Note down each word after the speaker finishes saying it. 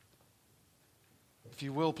If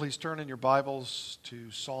you will, please turn in your Bibles to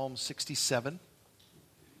Psalm 67.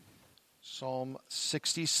 Psalm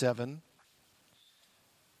 67,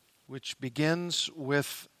 which begins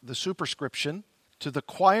with the superscription, "To the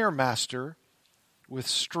choir master with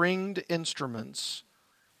stringed instruments,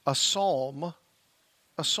 a psalm,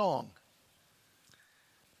 a song."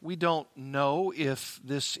 We don't know if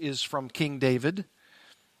this is from King David,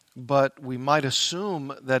 but we might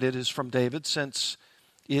assume that it is from David since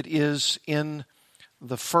it is in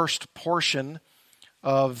the first portion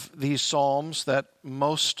of these psalms that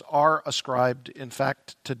most are ascribed, in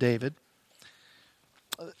fact, to David.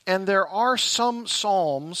 And there are some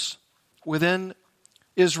psalms within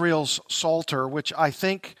Israel's Psalter which I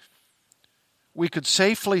think we could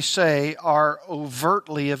safely say are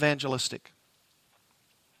overtly evangelistic.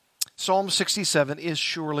 Psalm 67 is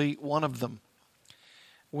surely one of them.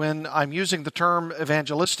 When I'm using the term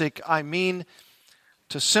evangelistic, I mean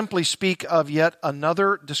to simply speak of yet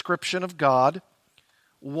another description of God,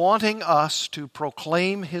 wanting us to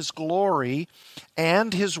proclaim His glory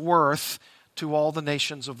and His worth to all the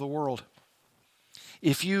nations of the world.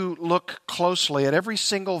 If you look closely at every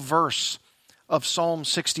single verse of Psalm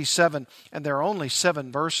 67, and there are only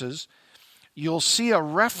 7 verses, you'll see a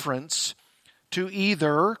reference to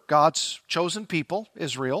either God's chosen people,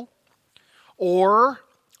 Israel, or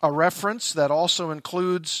a reference that also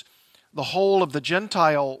includes the whole of the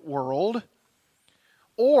Gentile world,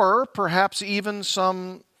 or perhaps even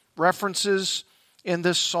some references in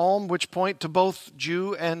this psalm which point to both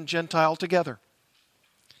Jew and Gentile together.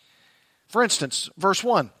 For instance, verse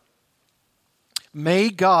 1, "May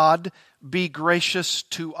God be gracious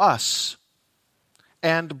to us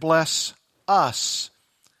and bless us."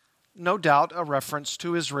 No doubt a reference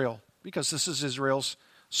to Israel, because this is Israel's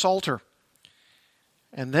Psalter.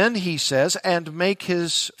 And then he says, "and make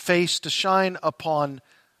His face to shine upon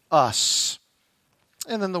us."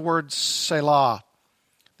 And then the word Selah,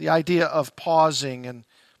 the idea of pausing and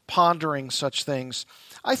pondering such things.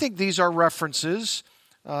 I think these are references,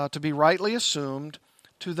 to be rightly assumed,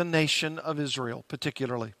 to the nation of Israel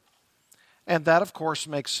particularly. And that, of course,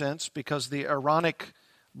 makes sense because the Aaronic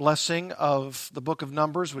blessing of the book of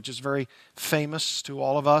Numbers, which is very famous to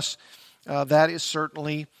all of us, that is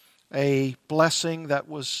certainly a blessing that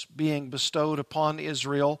was being bestowed upon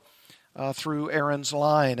Israel through Aaron's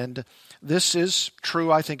line. And this is true,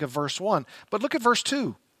 I think, of verse 1. But look at verse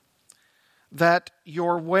 2. "That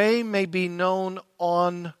your way may be known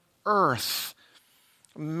on earth."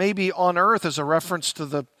 Maybe on earth is a reference to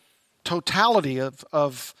the totality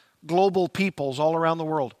of global peoples all around the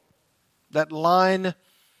world that line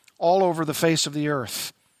all over the face of the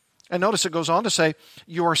earth. And notice it goes on to say,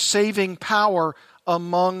 "your saving power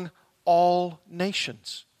among all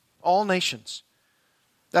nations." All nations.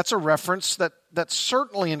 That's a reference that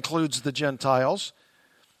certainly includes the Gentiles,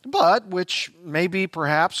 but which maybe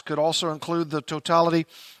perhaps could also include the totality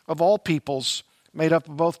of all peoples made up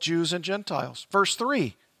of both Jews and Gentiles. Verse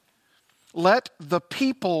 3, "Let the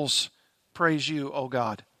peoples praise you, O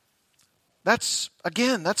God." That's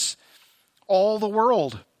all the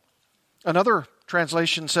world. Another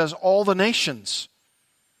translation says all the nations.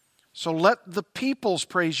 So let the peoples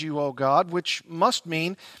praise you, O God, which must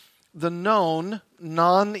mean the known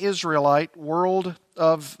non-Israelite world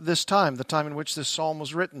of this time, the time in which this psalm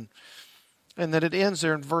was written. And then it ends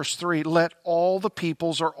there in verse 3, "Let all the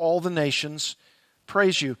peoples or all the nations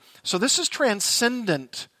praise you." So this is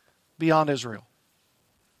transcendent beyond Israel.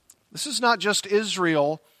 This is not just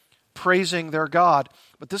Israel praising their God,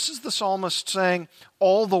 but this is the psalmist saying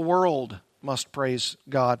all the world must praise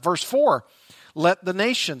God. Verse 4, "Let the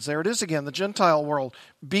nations," there it is again, the Gentile world,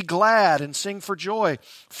 "be glad and sing for joy,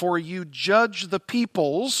 for you judge the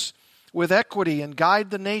peoples with equity and guide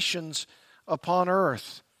the nations upon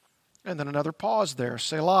earth." And then another pause there,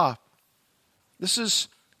 Selah. This is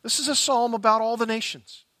a psalm about all the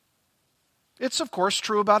nations. It's of course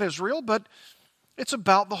true about Israel, but it's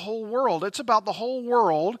about the whole world. It's about the whole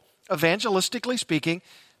world, evangelistically speaking,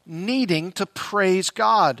 needing to praise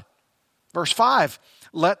God. Verse 5,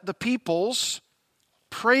 "Let the peoples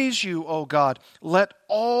praise you, O God. Let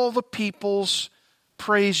all the peoples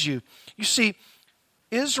praise you." You see,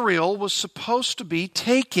 Israel was supposed to be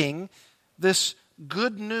taking this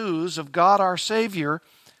good news of God our Savior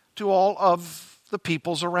to all of the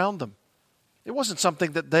peoples around them. It wasn't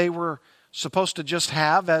something that they were supposed to just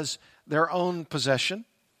have as their own possession.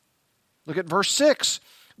 Look at verse 6.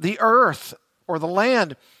 "The earth," or the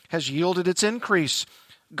land, "has yielded its increase.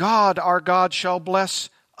 God, our God, shall bless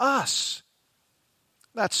us."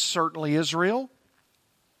 That's certainly Israel.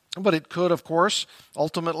 But it could, of course,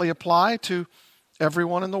 ultimately apply to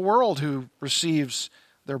everyone in the world who receives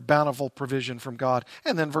their bountiful provision from God.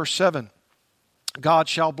 And then verse 7, God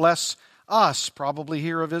shall bless us, probably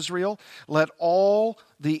here of Israel. Let all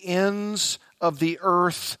the ends of the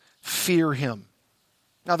earth fear him.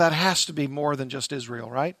 Now that has to be more than just Israel,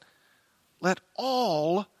 right? Let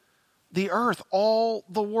all the earth, all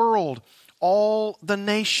the world, all the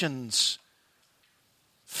nations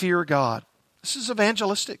fear God. This is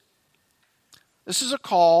evangelistic. This is a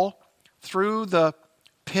call through the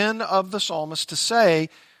pen of the psalmist to say,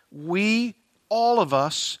 we, all of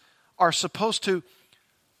us, are supposed to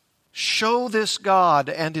show this God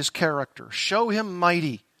and his character. Show him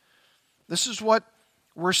mighty. This is what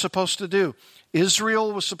we're supposed to do.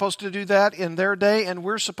 Israel was supposed to do that in their day, and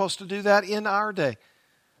we're supposed to do that in our day.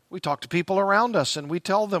 We talk to people around us, and we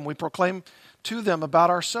tell them, we proclaim to them about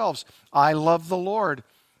ourselves. I love the Lord.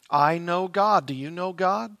 I know God. Do you know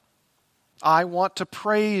God? I want to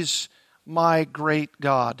praise my great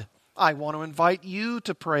God. I want to invite you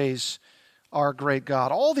to praise our great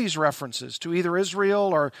God. All these references to either Israel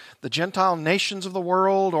or the Gentile nations of the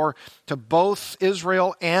world, or to both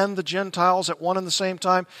Israel and the Gentiles at one and the same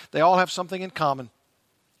time, they all have something in common.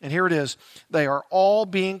 And here it is. They are all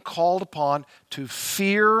being called upon to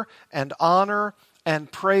fear and honor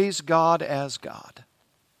and praise God as God.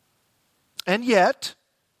 And yet,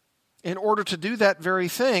 in order to do that very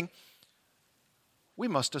thing, we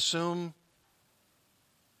must assume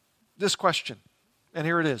this question. And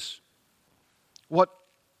here it is. What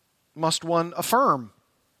must one affirm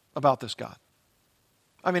about this God?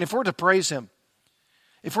 I mean, if we're to praise him,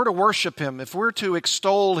 if we're to worship him, if we're to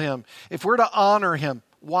extol him, if we're to honor him,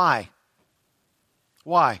 why?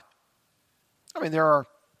 Why? I mean, there are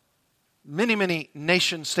many, many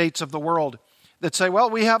nation states of the world that say, well,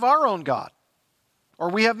 we have our own God, or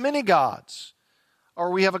we have many gods,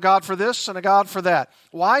 or we have a God for this and a God for that.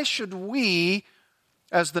 Why should we,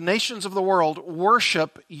 as the nations of the world,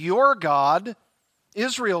 worship your God,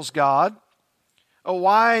 Israel's God?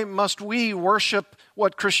 Why must we worship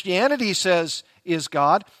what Christianity says is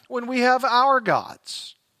God when we have our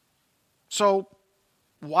gods? So,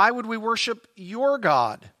 why would we worship your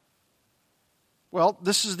God? Well,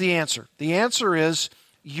 this is the answer. The answer is,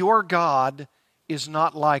 your God is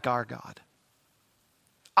not like our God.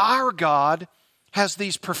 Our God has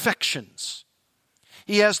these perfections.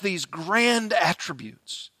 He has these grand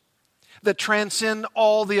attributes that transcend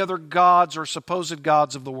all the other gods or supposed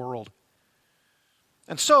gods of the world.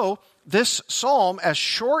 And so, this psalm, as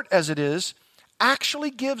short as it is,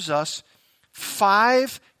 actually gives us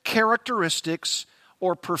 5 characteristics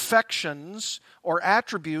or perfections or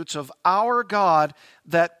attributes of our God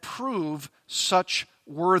that prove such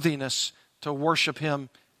worthiness to worship him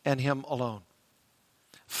and him alone.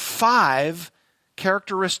 5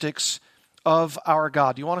 characteristics of our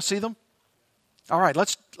God. Do you want to see them? All right,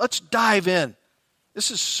 let's dive in. This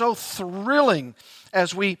is so thrilling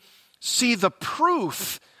as we see the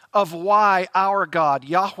proof of why our God,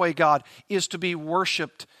 Yahweh God, is to be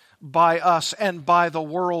worshiped by us and by the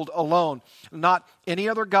world alone. Not any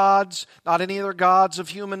other gods, not any other gods of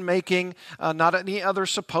human making, not any other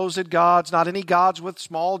supposed gods, not any gods with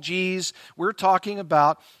small g's. We're talking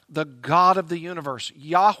about the God of the universe,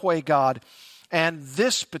 Yahweh God. And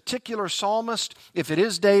this particular psalmist, if it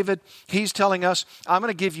is David, he's telling us, I'm going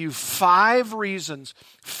to give you 5 reasons,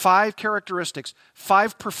 5 characteristics,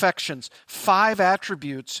 5 perfections, 5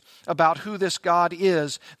 attributes about who this God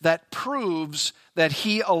is that proves that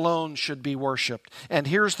he alone should be worshiped. And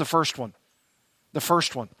here's the first one. The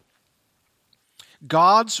first one.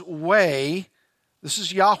 God's way, this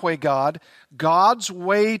is Yahweh God, God's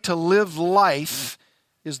way to live life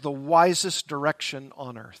is the wisest direction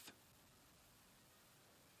on earth.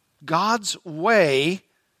 God's way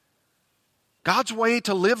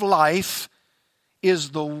to live life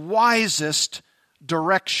is the wisest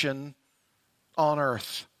direction on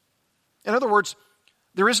earth. In other words,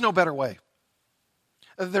 there is no better way.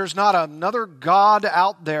 There's not another God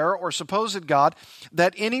out there or supposed God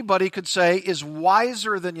that anybody could say is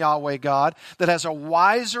wiser than Yahweh God, that has a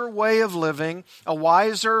wiser way of living, a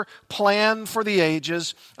wiser plan for the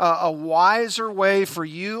ages, a wiser way for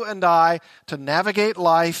you and I to navigate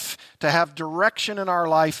life, to have direction in our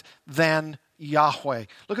life than Yahweh.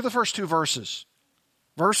 Look at the first 2 verses.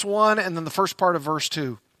 Verse 1 and then the first part of verse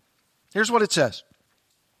 2. Here's what it says.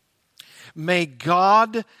 May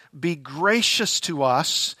God be gracious to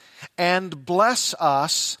us and bless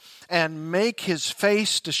us and make his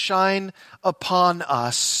face to shine upon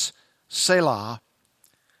us. Selah.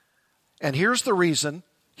 And here's the reason.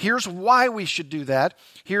 Here's why we should do that.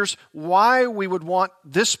 Here's why we would want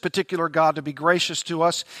this particular God to be gracious to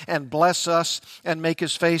us and bless us and make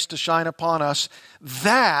his face to shine upon us.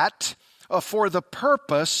 That for the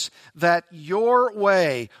purpose that your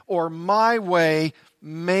way or my way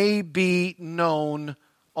may be known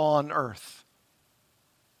on earth.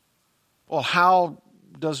 Well, how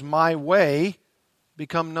does my way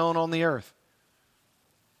become known on the earth?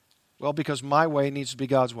 Well, because my way needs to be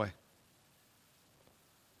God's way.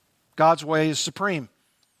 God's way is supreme.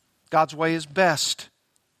 God's way is best.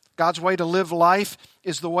 God's way to live life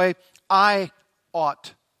is the way I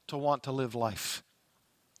ought to want to live life,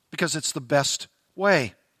 because it's the best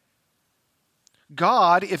way.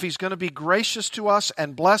 God, if He's going to be gracious to us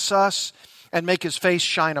and bless us and make His face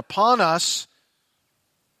shine upon us,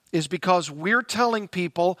 is because we're telling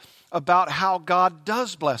people about how God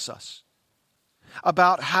does bless us,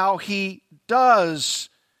 about how He does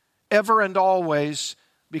ever and always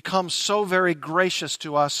become so very gracious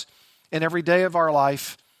to us in every day of our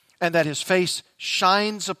life, and that His face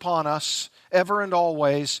shines upon us ever and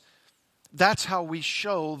always. That's how we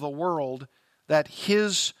show the world that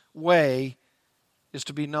His way is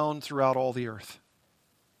to be known throughout all the earth.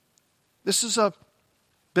 This is a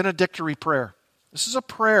benedictory prayer. This is a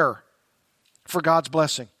prayer for God's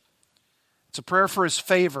blessing. It's a prayer for His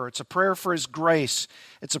favor. It's a prayer for His grace.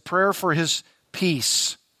 It's a prayer for His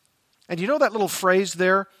peace. And you know that little phrase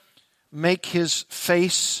there, make His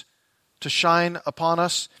face to shine upon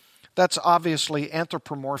us? That's obviously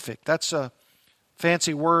anthropomorphic. That's a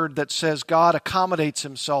fancy word that says God accommodates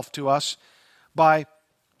Himself to us by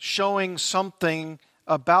showing something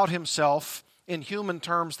about Himself in human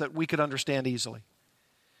terms that we could understand easily.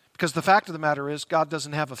 Because the fact of the matter is, God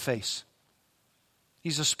doesn't have a face.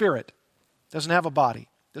 He's a spirit. Doesn't have a body.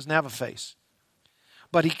 Doesn't have a face.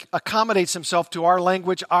 But He accommodates Himself to our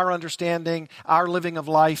language, our understanding, our living of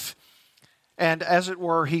life. And as it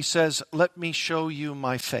were, He says, let me show you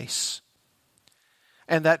my face.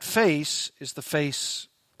 And that face is the face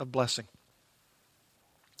of blessing.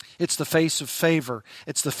 It's the face of favor.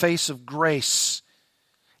 It's the face of grace.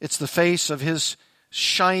 It's the face of His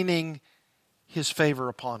shining His favor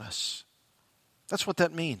upon us. That's what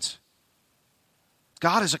that means.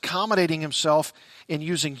 God is accommodating Himself in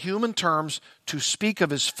using human terms to speak of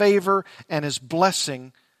His favor and His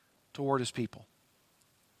blessing toward His people.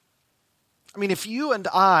 I mean, if you and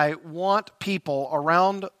I want people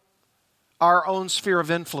around our own sphere of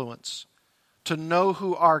influence to know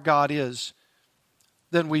who our God is,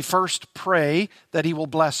 then we first pray that He will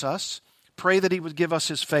bless us, pray that He would give us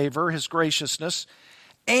His favor, His graciousness,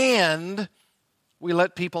 and we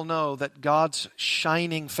let people know that God's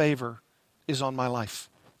shining favor is on my life.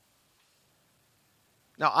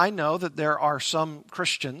 Now, I know that there are some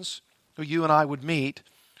Christians who you and I would meet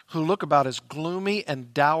who look about as gloomy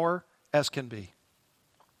and dour as can be.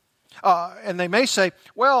 And they may say,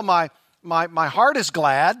 well, my heart is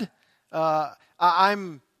glad.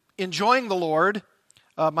 I'm enjoying the Lord.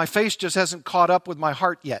 My face just hasn't caught up with my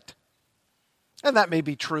heart yet. And that may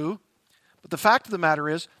be true. But the fact of the matter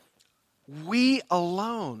is, we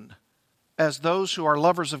alone, as those who are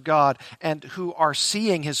lovers of God and who are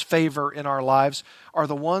seeing His favor in our lives, are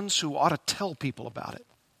the ones who ought to tell people about it.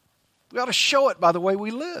 We ought to show it by the way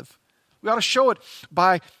we live. We ought to show it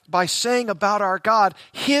by saying about our God,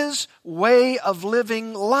 His way of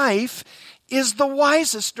living life is the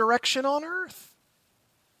wisest direction on earth.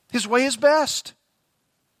 His way is best.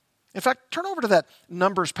 In fact, turn over to that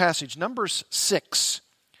Numbers passage, Numbers 6.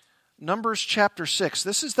 Numbers chapter 6.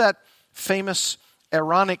 This is that famous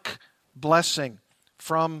Aaronic blessing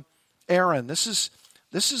from Aaron. This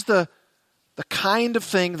is the kind of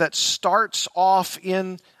thing that starts off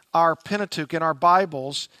in our Pentateuch, in our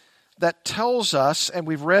Bibles, that tells us, and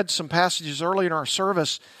we've read some passages early in our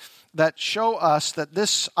service that show us that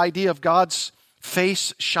this idea of God's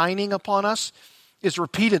face shining upon us is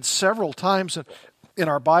repeated several times in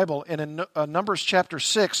our Bible. And in Numbers chapter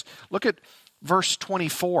 6, look at verse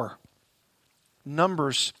 24.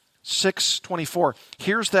 Numbers 6:24.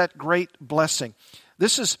 Here's that great blessing.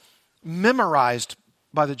 This is memorized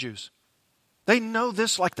by the Jews. They know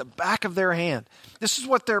this like the back of their hand. This is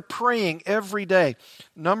what they're praying every day.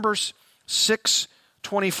 Numbers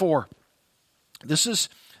 6:24. This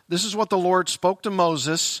is what the Lord spoke to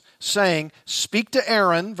Moses, saying, speak to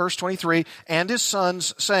Aaron, verse 23, and his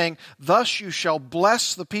sons, saying, thus you shall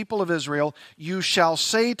bless the people of Israel. You shall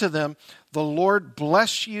say to them, the Lord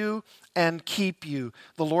bless you and keep you.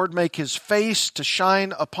 The Lord make His face to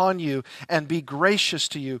shine upon you and be gracious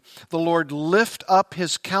to you. The Lord lift up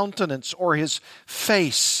His countenance or His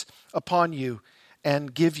face upon you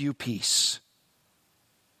and give you peace.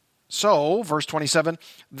 So, verse 27,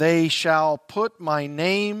 they shall put my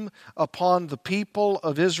name upon the people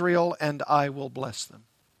of Israel and I will bless them.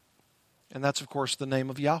 And that's, of course, the name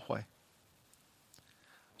of Yahweh.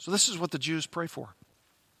 So this is what the Jews pray for.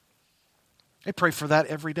 They pray for that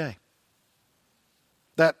every day.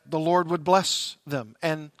 That the Lord would bless them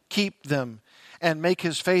and keep them and make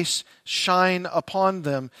His face shine upon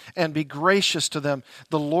them and be gracious to them.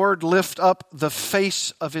 The Lord lift up the face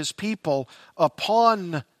of His people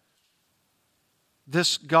upon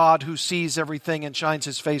this God who sees everything and shines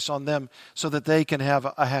His face on them so that they can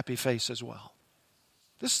have a happy face as well.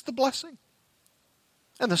 This is the blessing.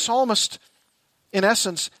 And the psalmist, in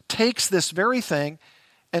essence, takes this very thing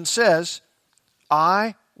and says,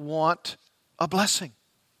 I want a blessing.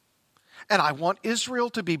 And I want Israel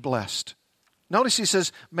to be blessed. Notice he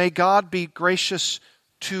says, may God be gracious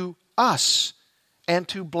to us and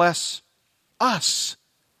to bless us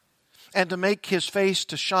and to make His face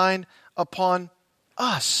to shine upon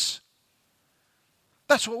us.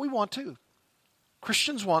 That's what we want too.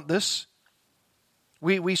 Christians want this.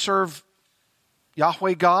 We serve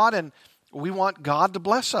Yahweh God and we want God to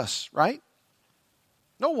bless us, right?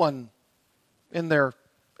 No one in their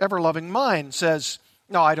ever-loving mind says,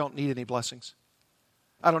 no, I don't need any blessings.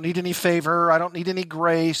 I don't need any favor. I don't need any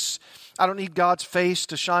grace. I don't need God's face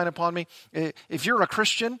to shine upon me. If you're a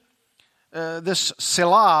Christian, this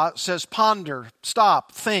Selah says ponder,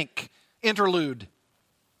 stop, think, interlude,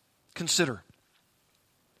 consider.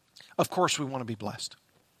 Of course we want to be blessed.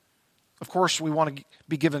 Of course we want to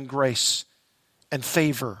be given grace and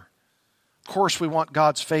favor. Of course we want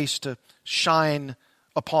God's face to shine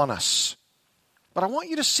upon us. But I want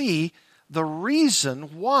you to see the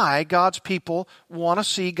reason why God's people want to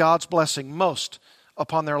see God's blessing most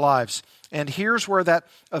upon their lives. And here's where that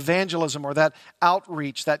evangelism or that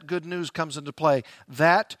outreach, that good news comes into play.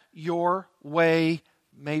 That your way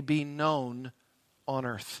may be known on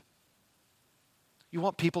earth. You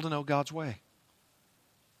want people to know God's way.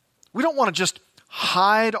 We don't want to just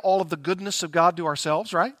hide all of the goodness of God to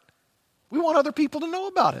ourselves, right? We want other people to know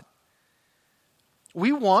about it.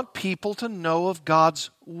 We want people to know of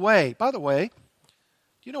God's way. By the way, do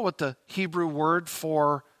you know what the Hebrew word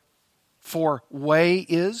for way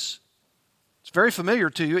is? It's very familiar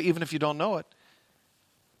to you, even if you don't know it.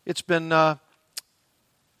 It's been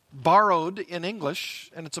borrowed in English,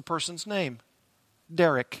 and it's a person's name.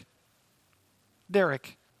 Derek.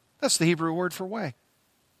 Derek. That's the Hebrew word for way.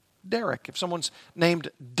 Derek. If someone's named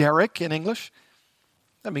Derek in English,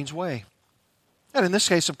 that means way. And in this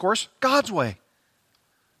case, of course, God's way.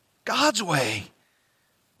 God's way.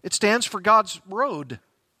 It stands for God's road,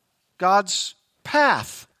 God's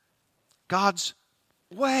path, God's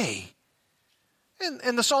way.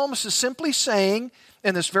 And the psalmist is simply saying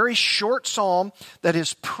in this very short psalm that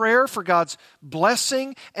his prayer for God's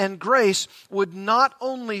blessing and grace would not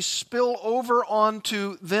only spill over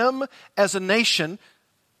onto them as a nation,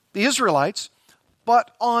 the Israelites,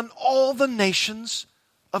 but on all the nations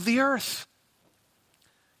of the earth.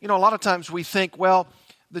 You know, a lot of times we think, well,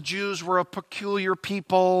 the Jews were a peculiar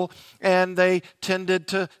people and they tended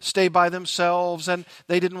to stay by themselves and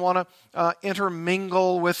they didn't want to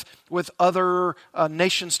intermingle with other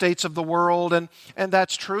nation states of the world. And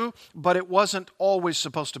that's true, but it wasn't always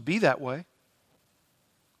supposed to be that way.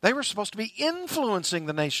 They were supposed to be influencing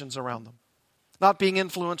the nations around them, not being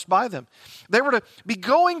influenced by them. They were to be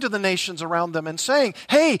going to the nations around them and saying,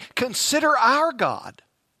 hey, consider our God.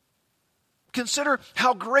 Consider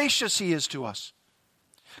how gracious He is to us.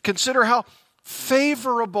 Consider how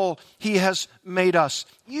favorable He has made us.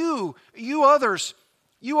 You others,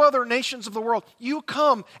 you other nations of the world, you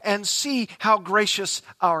come and see how gracious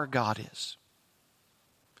our God is.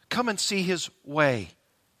 Come and see His way,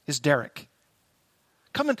 His Derek.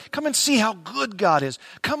 Come and see how good God is.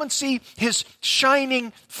 Come and see His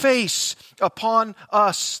shining face upon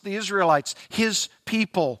us, the Israelites, His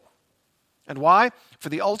people. And why? For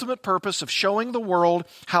the ultimate purpose of showing the world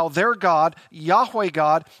how their God, Yahweh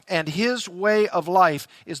God, and His way of life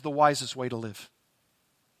is the wisest way to live.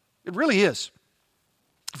 It really is.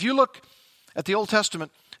 If you look at the Old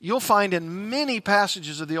Testament, you'll find in many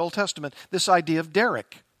passages of the Old Testament this idea of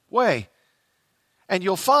Derek, way. And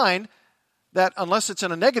you'll find that unless it's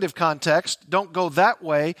in a negative context, don't go that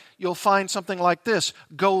way, you'll find something like this,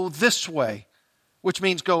 go this way, which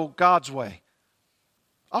means go God's way.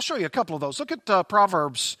 I'll show you a couple of those. Look at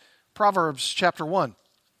Proverbs chapter 1.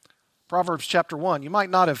 Proverbs chapter 1. You might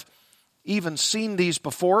not have even seen these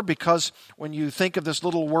before because when you think of this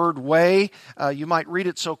little word way, you might read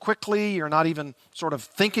it so quickly, you're not even sort of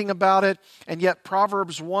thinking about it. And yet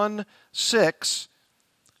Proverbs 1:6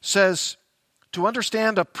 says, to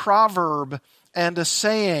understand a proverb and a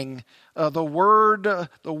saying, the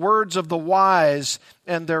words of the wise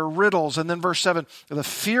and their riddles. And then verse 7, the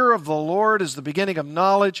fear of the Lord is the beginning of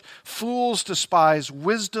knowledge. Fools despise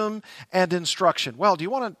wisdom and instruction. Well, do you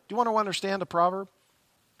want to understand a proverb?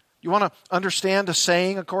 You want to understand a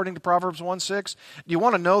saying according to Proverbs 1:6? Do you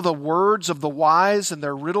want to know the words of the wise and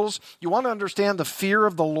their riddles? You want to understand the fear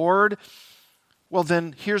of the Lord? Well,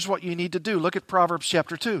 then here's what you need to do. Look at Proverbs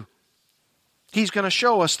chapter 2. He's going to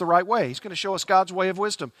show us the right way. He's going to show us God's way of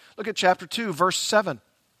wisdom. Look at chapter 2, verse 7.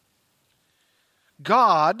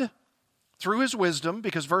 God, through His wisdom,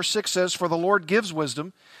 because verse 6 says, for the Lord gives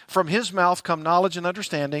wisdom, from His mouth come knowledge and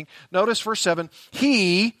understanding. Notice verse 7,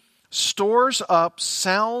 He stores up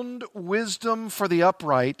sound wisdom for the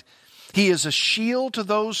upright. He is a shield to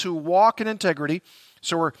those who walk in integrity.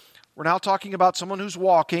 So we're now talking about someone who's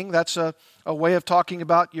walking. That's a way of talking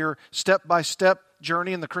about your step-by-step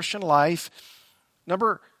journey in the Christian life.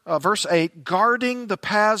 Verse 8, guarding the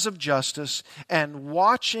paths of justice and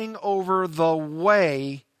watching over the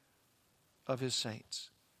way of His saints.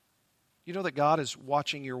 You know that God is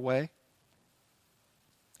watching your way?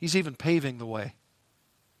 He's even paving the way.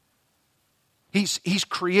 He's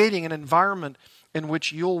creating an environment in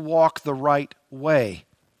which you'll walk the right way.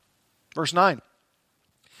 Verse 9,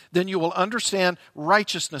 then you will understand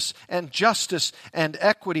righteousness and justice and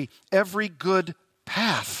equity, every good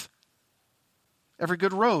path, every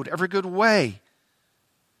good road, every good way.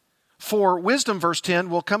 For wisdom, verse 10,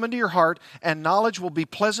 will come into your heart, and knowledge will be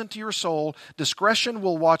pleasant to your soul. Discretion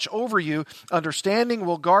will watch over you. Understanding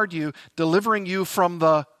will guard you, delivering you from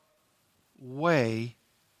the way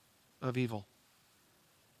of evil.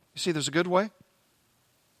 You see, there's a good way,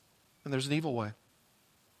 and there's an evil way.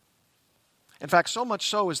 In fact, so much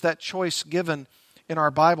so is that choice given in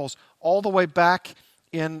our Bibles all the way back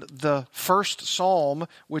in the first psalm,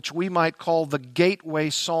 which we might call the gateway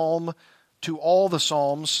psalm to all the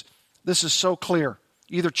psalms. This is so clear.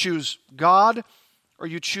 Either choose God or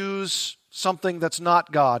you choose something that's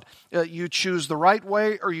not God. You choose the right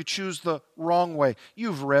way or you choose the wrong way.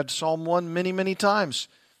 You've read Psalm 1 many, many times.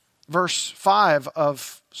 Verse 5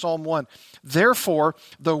 of Psalm 1. Therefore,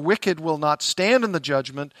 the wicked will not stand in the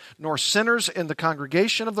judgment, nor sinners in the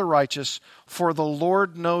congregation of the righteous, for the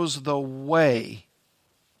Lord knows the way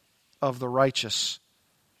of the righteous,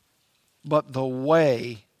 but the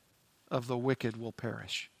way of the wicked will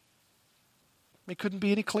perish. It couldn't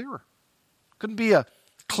be any clearer. Couldn't be a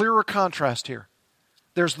clearer contrast here.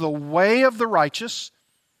 There's the way of the righteous,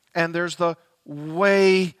 and there's the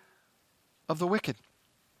way of the wicked.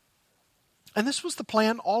 And this was the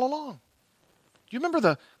plan all along. Do you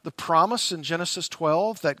remember the promise in Genesis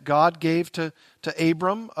 12 that God gave to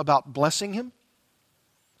Abram about blessing him?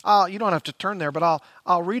 You don't have to turn there, but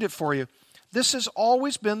I'll read it for you. This has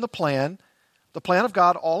always been the plan of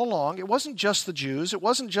God all along. It wasn't just the Jews. It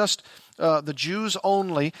wasn't just the Jews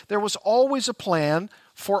only. There was always a plan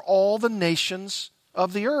for all the nations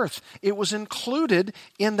of the earth. It was included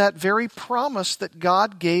in that very promise that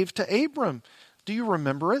God gave to Abram. Do you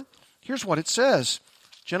remember it? Here's what it says.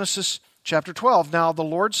 Genesis chapter 12. Now the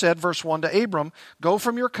Lord said, verse 1, to Abram, go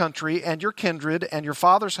from your country and your kindred and your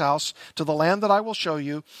father's house to the land that I will show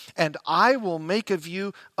you, and I will make of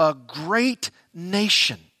you a great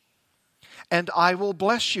nation, and I will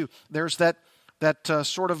bless you. There's that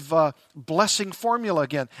sort of blessing formula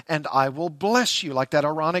again. And I will bless you, like that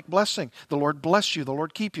Aaronic blessing. The Lord bless you, the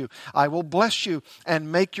Lord keep you. I will bless you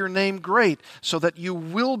and make your name great so that you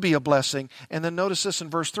will be a blessing. And then notice this in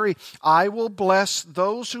verse 3. I will bless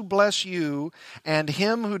those who bless you, and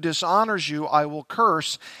him who dishonors you I will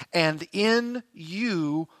curse, and in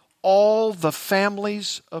you all the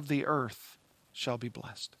families of the earth shall be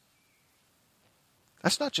blessed.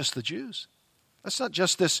 That's not just the Jews. That's not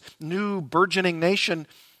just this new burgeoning nation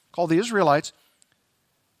called the Israelites.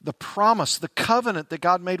 The promise, the covenant that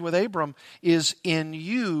God made with Abram is in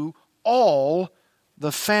you all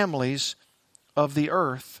the families of the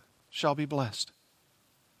earth shall be blessed.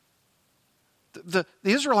 The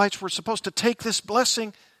Israelites were supposed to take this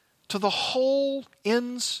blessing to the whole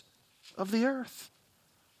ends of the earth.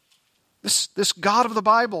 This God of the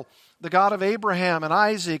Bible, the God of Abraham and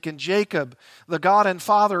Isaac and Jacob, the God and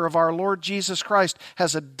Father of our Lord Jesus Christ,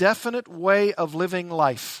 has a definite way of living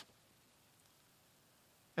life.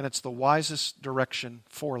 And it's the wisest direction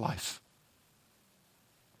for life.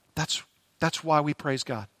 That's why we praise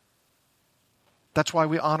God. That's why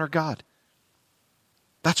we honor God.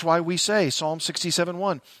 That's why we say, Psalm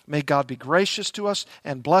 67:1, may God be gracious to us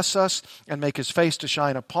and bless us and make His face to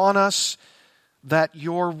shine upon us, that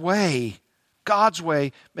your way, God's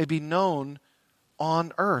way, may be known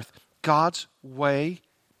on earth. God's way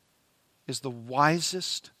is the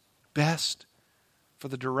wisest, best for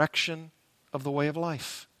the direction of the way of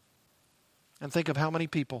life. And think of how many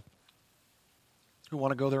people who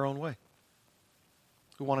want to go their own way,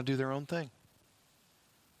 who want to do their own thing.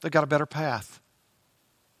 They've got a better path,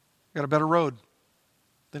 got a better road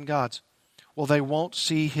than God's. Well, they won't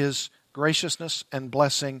see His graciousness and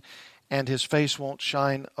blessing, and His face won't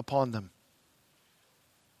shine upon them.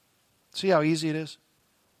 See how easy it is?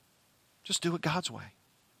 Just do it God's way.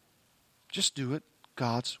 Just do it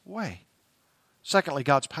God's way. Secondly,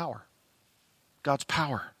 God's power. God's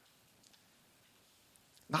power.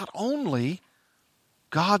 Not only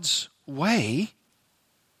God's way,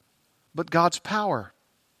 but God's power.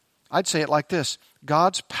 I'd say it like this: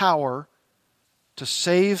 God's power to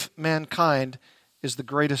save mankind is the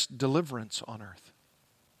greatest deliverance on earth.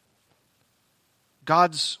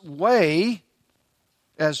 God's way,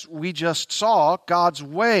 as we just saw, God's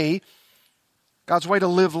way to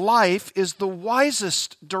live life is the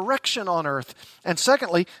wisest direction on earth. And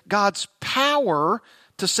secondly, God's power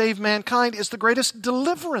to save mankind is the greatest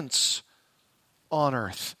deliverance on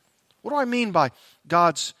earth. What do I mean by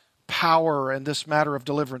God's power and this matter of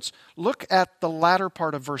deliverance? Look at the latter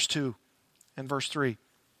part of verse 2 and verse 3.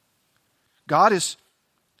 God is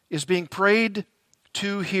being prayed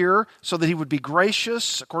to here so that He would be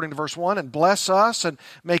gracious, according to verse 1, and bless us and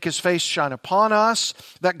make His face shine upon us.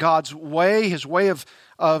 That God's way, His way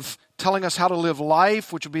of telling us how to live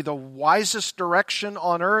life, which would be the wisest direction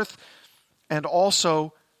on earth. And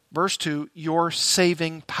also, verse 2, your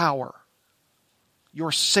saving power.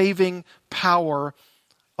 Your saving power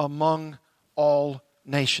among all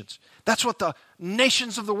nations. That's what the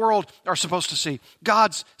nations of the world are supposed to see.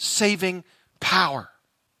 God's saving power.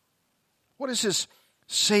 What is His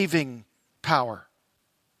saving power?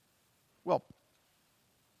 Well,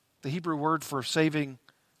 the Hebrew word for saving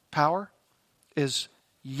power is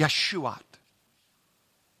Yeshuat.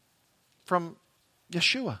 From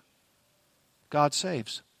Yeshua. God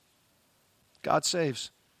saves. God saves.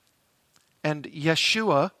 And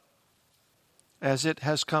Yeshua, as it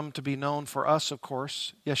has come to be known for us, of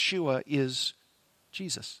course, Yeshua is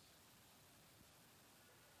Jesus.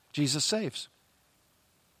 Jesus saves.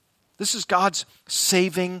 This is God's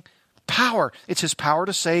saving power. It's His power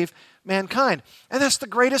to save mankind. And that's the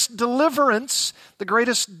greatest deliverance, the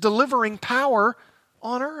greatest delivering power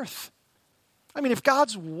on earth. I mean, if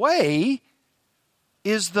God's way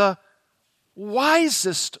is the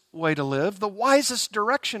wisest way to live, the wisest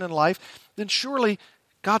direction in life, then surely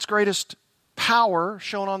God's greatest power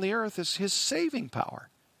shown on the earth is His saving power,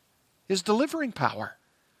 His delivering power.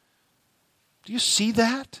 Do you see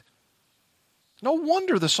that? No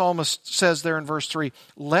wonder the psalmist says there in verse 3,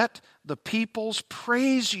 let the peoples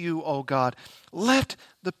praise you, O God. Let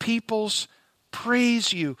the peoples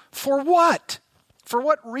praise you. For what? For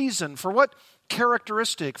what reason? For what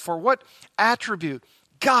characteristic? For what attribute?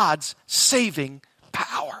 God's saving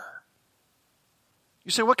power. You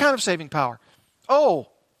say, what kind of saving power? Oh,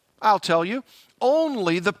 I'll tell you.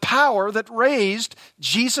 Only the power that raised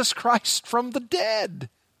Jesus Christ from the dead.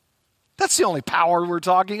 That's the only power we're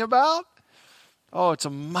talking about. Oh, it's a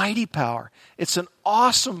mighty power. It's an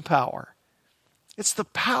awesome power. It's the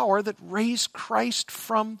power that raised Christ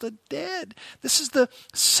from the dead. This is the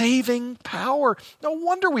saving power. No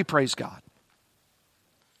wonder we praise God.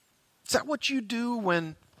 Is that what you do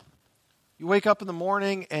when you wake up in the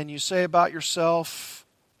morning and you say about yourself,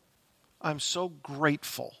 I'm so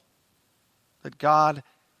grateful that God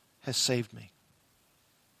has saved me,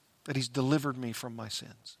 that He's delivered me from my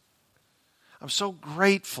sins. I'm so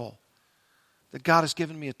grateful that God has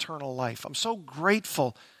given me eternal life. I'm so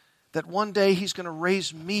grateful that one day He's going to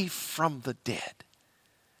raise me from the dead.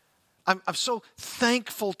 I'm so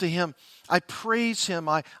thankful to Him. I praise Him.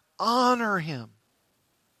 I honor Him.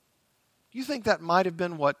 Do you think that might have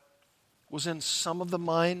been what was in some of the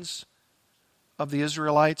minds of the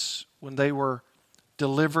Israelites when they were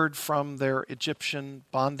delivered from their Egyptian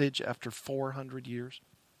bondage after 400 years?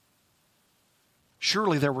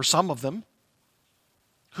 Surely there were some of them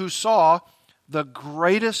who saw the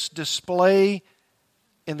greatest display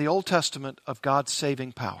in the Old Testament of God's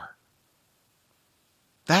saving power.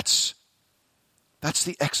 That's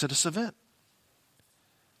the Exodus event.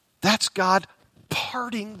 That's God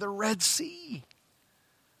parting the Red Sea.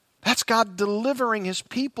 That's God delivering His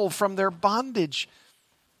people from their bondage.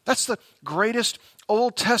 That's the greatest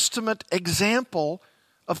Old Testament example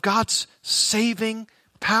of God's saving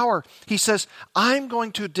power. He says, I'm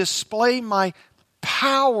going to display my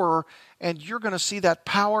power, and you're going to see that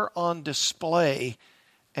power on display,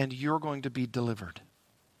 and you're going to be delivered.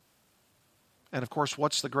 And of course,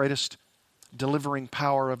 what's the greatest delivering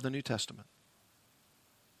power of the New Testament?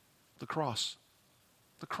 The cross.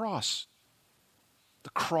 The cross. The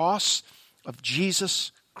cross of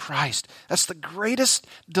Jesus Christ. That's the greatest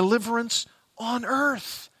deliverance on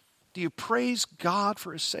earth. Do you praise God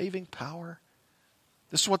for His saving power?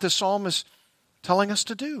 This is what this psalm is telling us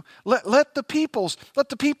to do. Let the peoples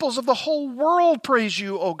of the whole world praise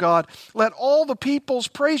you, O God. Let all the peoples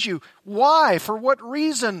praise you. Why? For what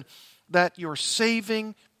reason? That your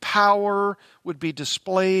saving power would be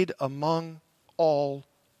displayed among all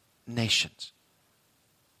nations.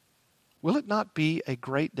 Will it not be a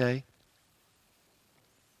great day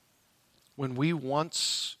when we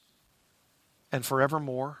once and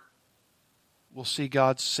forevermore will see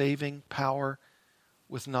God's saving power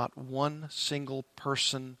with not one single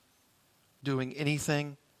person doing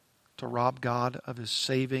anything to rob God of His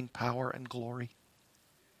saving power and glory?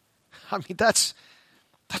 I mean, that's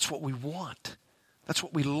what we want. That's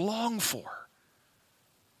what we long for.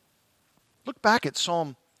 Look back at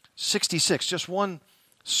Psalm 66, just one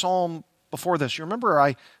psalm before this. You remember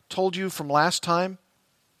I told you from last time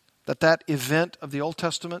that event of the Old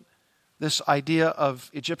Testament, this idea of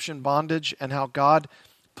Egyptian bondage and how God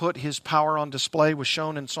put His power on display was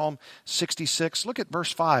shown in Psalm 66. Look at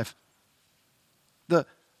verse 5.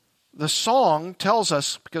 The song tells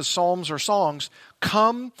us, because psalms are songs,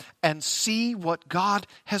 come and see what God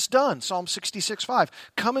has done. Psalm 66:5.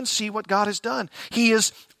 Come and see what God has done. He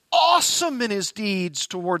is awesome in His deeds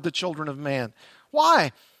toward the children of man.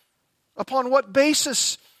 Why? Upon what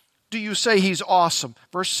basis do you say He's awesome?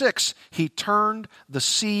 Verse 6, He turned the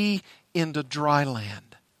sea into dry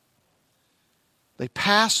land. They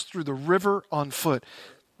passed through the river on foot.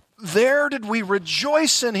 There did we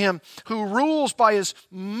rejoice in Him who rules by His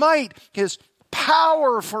might, His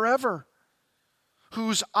power forever,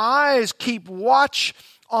 whose eyes keep watch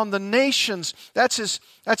on the nations. That's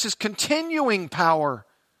His continuing power,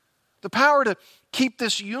 the power to keep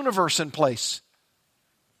this universe in place,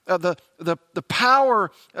 the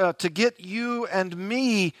power to get you and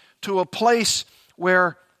me to a place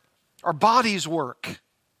where our bodies work.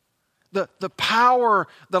 The power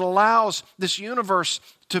that allows this universe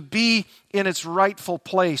to be in its rightful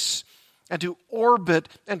place and to orbit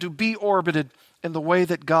and to be orbited in the way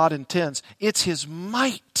that God intends. It's His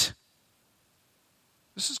might.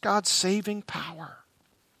 This is God's saving power.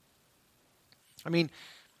 I mean,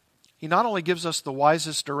 He not only gives us the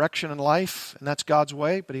wisest direction in life, and that's God's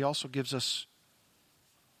way, but He also gives us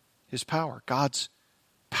His power, God's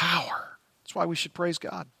power. That's why we should praise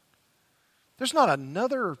God. There's not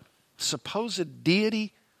another supposed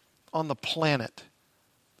deity on the planet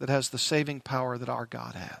that has the saving power that our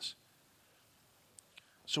God has.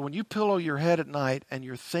 So when you pillow your head at night and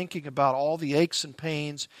you're thinking about all the aches and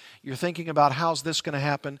pains, you're thinking about how's this going to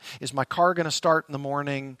happen? Is my car going to start in the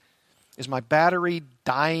morning? Is my battery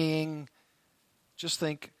dying? Just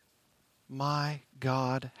think, my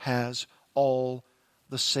God has all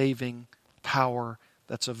the saving power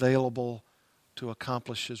that's available to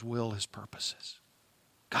accomplish His will, His purposes.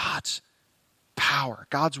 God's power,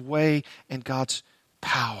 God's way and God's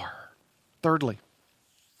power. Thirdly,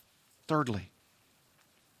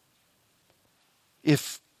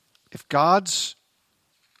 if God's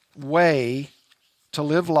way to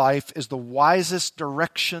live life is the wisest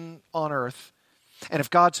direction on earth, and if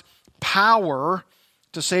God's power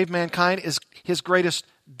to save mankind is His greatest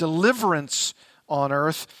deliverance on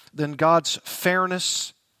earth, then God's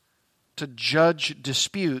fairness to judge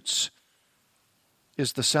disputes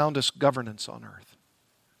is the soundest governance on earth.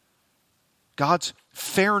 God's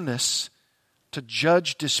fairness to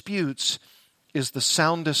judge disputes is the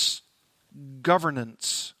soundest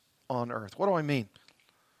governance on earth. What do I mean?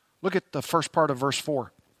 Look at the first part of verse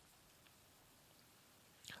 4.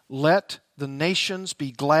 Let the nations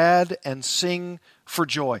be glad and sing for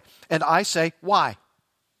joy. And I say, why?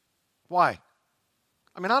 Why?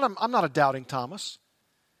 I mean, I'm not a doubting Thomas.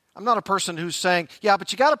 I'm not a person who's saying, yeah,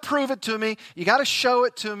 but you got to prove it to me. You got to show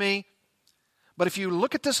it to me. But if you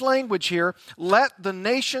look at this language here, let the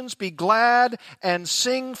nations be glad and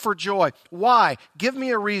sing for joy. Why? Give me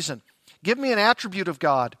a reason. Give me an attribute of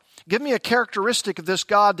God. Give me a characteristic of this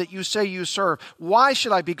God that you say you serve. Why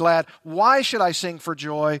should I be glad? Why should I sing for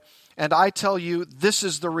joy? And I tell you, this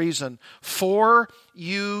is the reason. For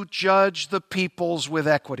you judge the peoples with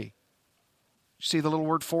equity. See the little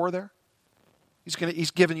word for there?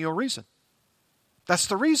 He's giving you a reason. That's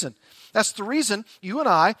the reason. That's the reason you and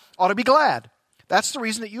I ought to be glad. That's the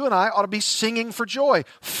reason that you and I ought to be singing for joy.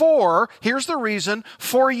 For, here's the reason,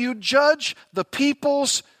 for you judge the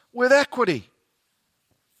peoples with equity.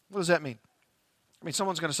 What does that mean? I mean,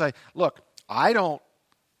 someone's going to say, look, I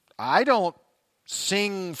don't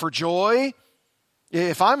sing for joy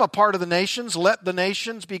If I'm a part of the nations, let the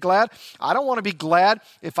nations be glad. I don't want to be glad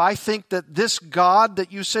if I think that this God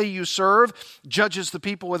that you say you serve judges the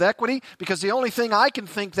people with equity, because the only thing I can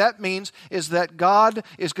think that means is that God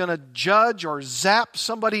is going to judge or zap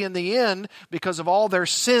somebody in the end because of all their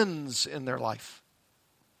sins in their life.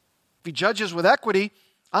 If He judges with equity,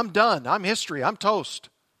 I'm done. I'm history. I'm toast.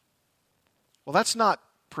 Well, that's not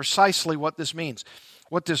precisely what this means.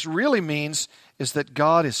 What this really means is that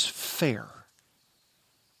God is fair.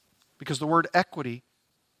 Because the word equity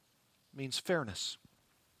means fairness.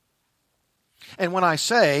 And when I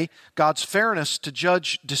say God's fairness to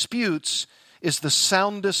judge disputes is the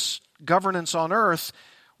soundest governance on earth,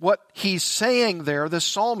 what he's saying there, this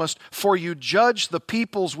psalmist, for you judge the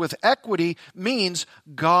peoples with equity, means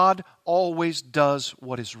God always does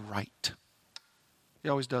what is right. He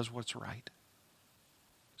always does what's right.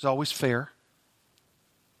 He's always fair.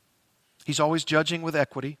 He's always judging with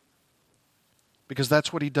equity. Because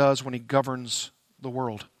that's what He does when He governs the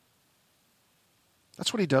world.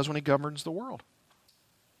 That's what He does when He governs the world.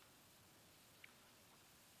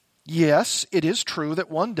 Yes, it is true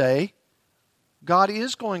that one day God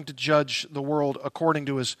is going to judge the world according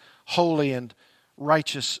to His holy and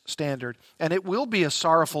righteous standard. And it will be a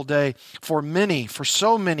sorrowful day for many, for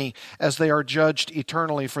so many, as they are judged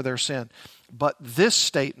eternally for their sin. But this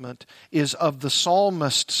statement is of the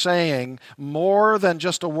psalmist saying more than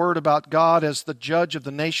just a word about God as the judge of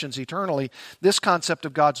the nations eternally. This concept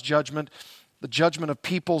of God's judgment, the judgment of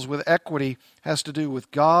peoples with equity, has to do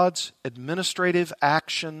with God's administrative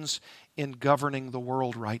actions in governing the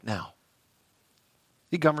world right now.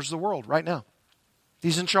 He governs the world right now.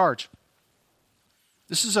 He's in charge.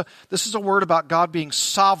 This is a word about God being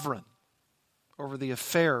sovereign over the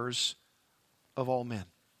affairs of all men.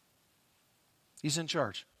 He's in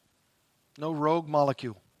charge. No rogue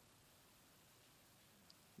molecule.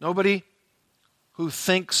 Nobody who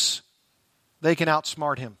thinks they can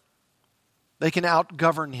outsmart Him. They can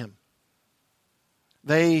outgovern Him.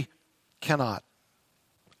 They cannot.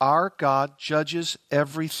 Our God judges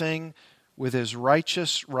everything with His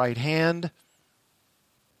righteous right hand,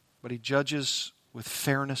 but He judges with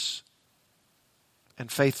fairness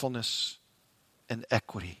and faithfulness and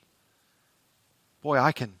equity. Boy,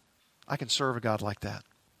 I can serve a God like that.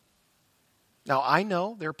 Now, I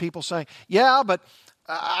know there are people saying, yeah, but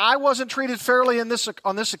I wasn't treated fairly on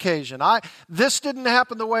this occasion. This didn't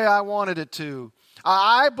happen the way I wanted it to.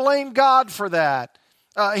 I blame God for that.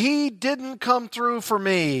 He didn't come through for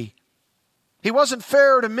me. He wasn't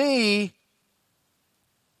fair to me.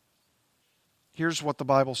 Here's what the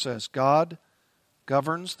Bible says. God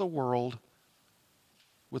governs the world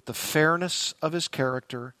with the fairness of His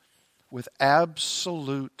character, with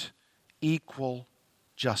absolute equal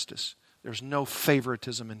justice. There's no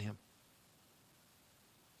favoritism in Him.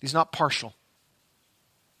 He's not partial.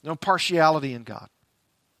 No partiality in God.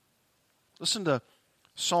 Listen to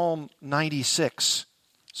Psalm 96.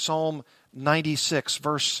 Psalm 96,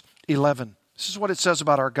 verse 11. This is what it says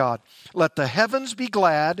about our God. Let the heavens be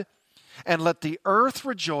glad, and let the earth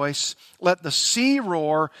rejoice. Let the sea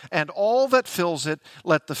roar, and all that fills it.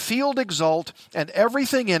 Let the field exult, and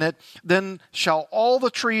everything in it. Then shall all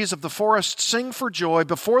the trees of the forest sing for joy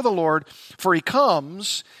before the Lord. For He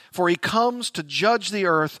comes to judge the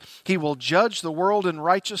earth. He will judge the world in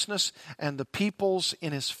righteousness, and the peoples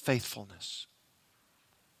in His faithfulness.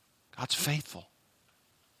 God's faithful.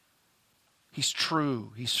 He's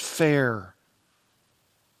true. He's fair.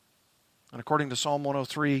 And according to Psalm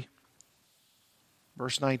 103,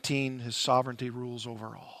 verse 19, His sovereignty rules over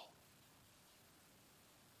all.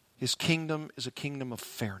 His kingdom is a kingdom of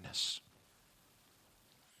fairness.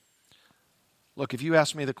 Look, if you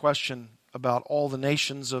ask me the question about all the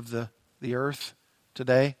nations of the earth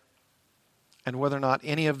today, and whether or not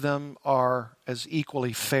any of them are as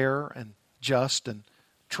equally fair and just and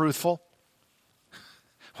truthful,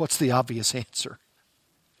 what's the obvious answer?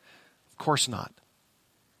 Of course not.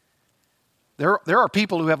 There are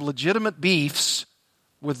people who have legitimate beefs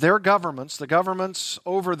with their governments, the governments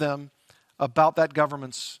over them, about that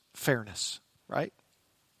government's fairness, right?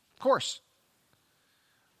 Of course.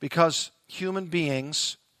 Because human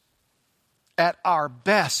beings, at our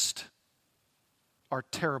best, are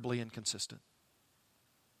terribly inconsistent.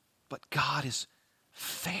 But God is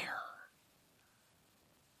fair.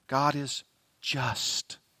 God is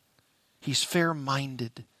just. He's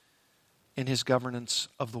fair-minded in His governance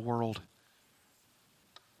of the world.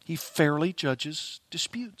 He fairly judges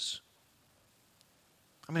disputes.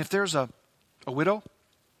 I mean, if there's a widow,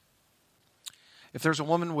 if there's a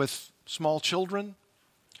woman with small children,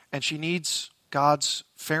 and she needs God's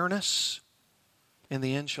fairness, in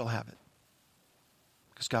the end she'll have it.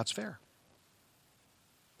 Because God's fair.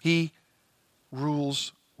 He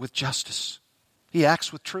rules with justice. He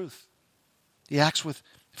acts with truth. He acts with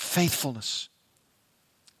faithfulness.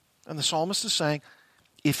 And the psalmist is saying,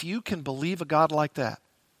 if you can believe a God like that,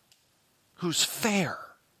 who's fair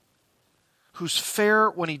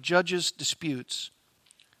when he judges disputes,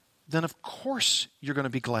 then of course you're going to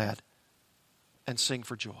be glad and sing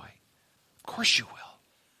for joy. Of course you will.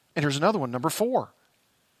 And here's another one, number 4.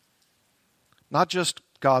 Not just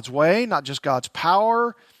God's way, not just God's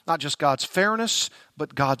power, not just God's fairness,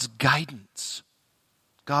 but God's guidance.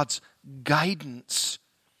 God's guidance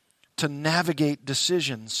to navigate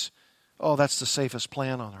decisions. Oh, that's the safest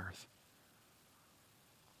plan on earth.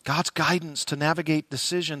 God's guidance to navigate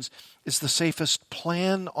decisions is the safest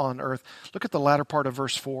plan on earth. Look at the latter part of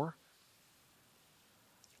verse 4.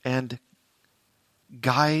 And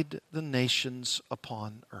guide the nations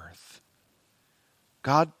upon earth.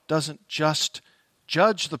 God doesn't just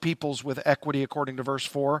judge the peoples with equity according to verse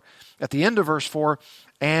 4. At the end of verse 4,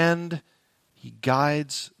 and he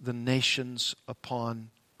guides the nations upon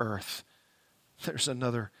earth. There's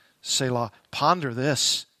another Selah. Ponder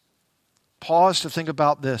this. Pause to think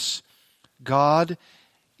about this. God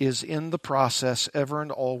is in the process ever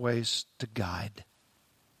and always to guide.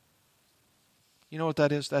 You know what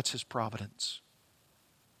that is? That's his providence.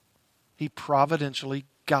 He providentially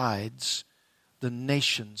guides the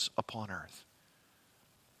nations upon earth.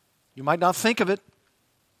 You might not think of it.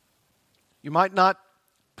 You might not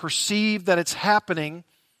perceive that it's happening,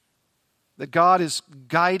 that God is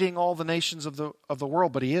guiding all the nations of the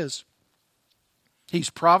world, but he is. He's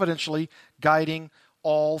providentially guiding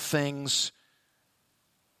all things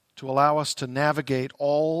to allow us to navigate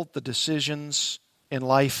all the decisions in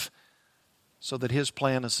life so that his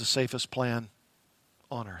plan is the safest plan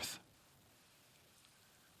on earth.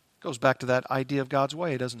 Goes back to that idea of God's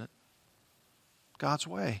way, doesn't it? God's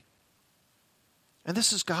way. And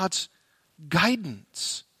this is God's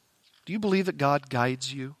guidance. Do you believe that God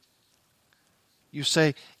guides you? You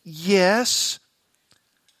say, yes,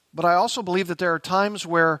 but I also believe that there are times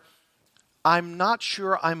where I'm not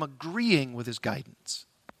sure I'm agreeing with his guidance.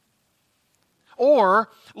 Or,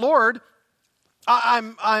 Lord,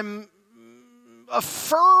 I'm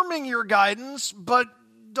affirming your guidance, but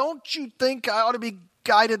don't you think I ought to be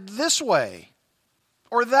guided this way,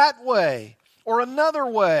 or that way, or another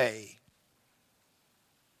way?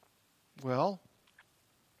 Well,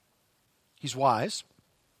 he's wise.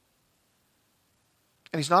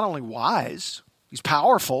 And he's not only wise, he's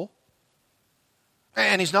powerful.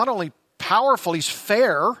 And he's not only powerful, he's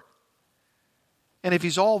fair. And if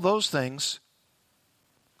he's all those things,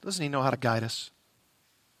 doesn't he know how to guide us?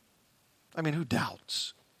 I mean, who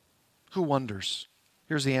doubts? Who wonders?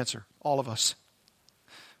 Here's the answer. All of us.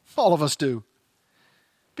 All of us do.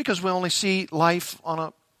 Because we only see life on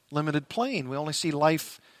a limited plane. We only see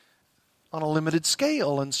life on a limited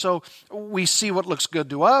scale. And so we see what looks good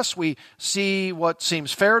to us. We see what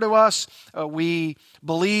seems fair to us. We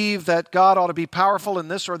believe that God ought to be powerful in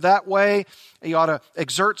this or that way. He ought to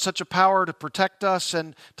exert such a power to protect us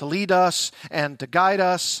and to lead us and to guide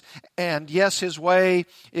us. And yes, his way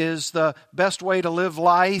is the best way to live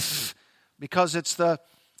life because it's the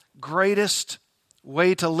greatest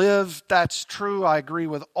way to live. That's true. I agree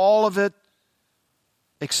with all of it,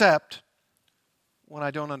 except when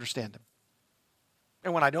I don't understand him.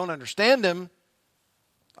 And when I don't understand him,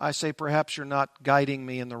 I say, perhaps you're not guiding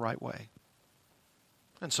me in the right way.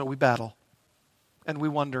 And so we battle, and we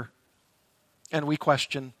wonder, and we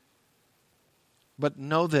question. But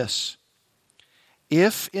know this,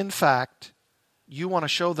 if in fact you want to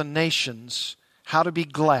show the nations how to be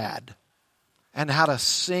glad and how to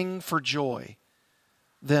sing for joy,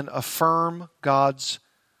 then affirm God's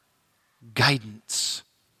guidance.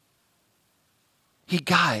 He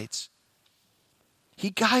guides. He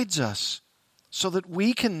guides us so that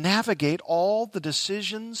we can navigate all the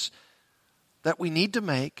decisions that we need to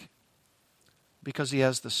make because he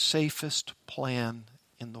has the safest plan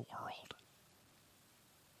in the world.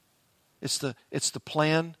 It's the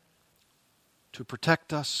plan to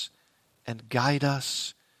protect us and guide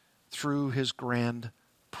us through his grand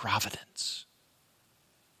providence.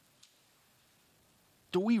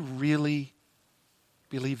 Do we really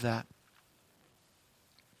believe that?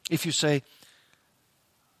 If you say,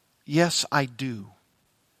 yes, I do,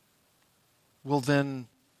 well then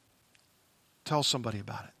tell somebody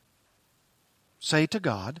about it. Say to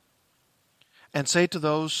God and say to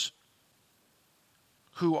those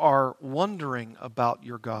who are wondering about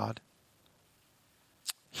your God,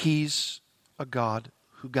 he's a God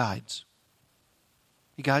who guides.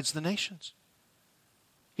 He guides the nations.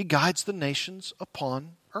 He guides the nations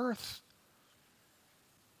upon earth.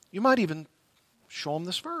 You might even show them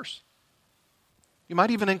this verse. You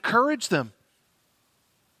might even encourage them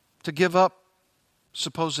to give up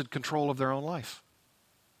supposed control of their own life.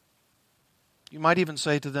 You might even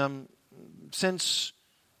say to them, since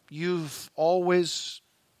you've always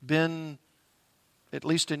been, at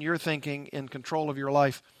least in your thinking, in control of your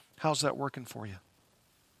life, how's that working for you?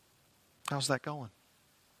 How's that going?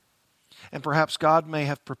 And perhaps God may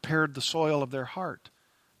have prepared the soil of their heart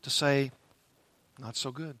to say, not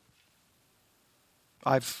so good.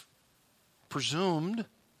 I've presumed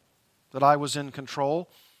that I was in control,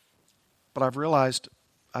 but I've realized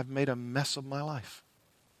I've made a mess of my life.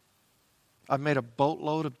 I've made a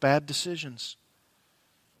boatload of bad decisions.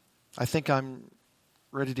 I think I'm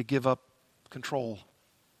ready to give up control.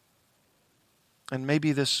 And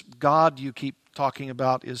maybe this God you keep talking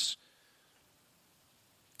about is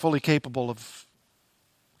fully capable of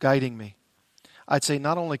guiding me. I'd say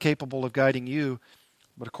not only capable of guiding you,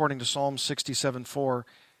 but according to Psalm 67:4,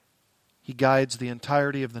 He guides the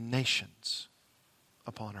entirety of the nations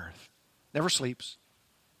upon earth. Never sleeps,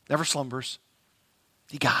 never slumbers.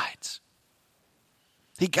 He guides.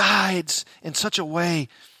 He guides in such a way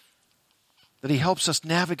that He helps us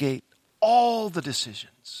navigate all the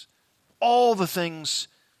decisions, all the things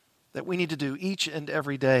that we need to do each and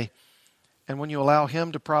every day. And when you allow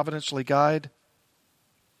Him to providentially guide,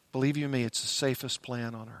 believe you me, it's the safest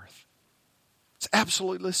plan on earth. It's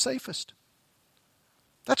absolutely the safest.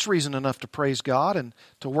 That's reason enough to praise God and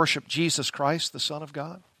to worship Jesus Christ, the Son of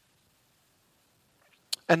God.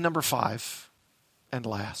 And number 5, and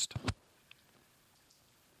last,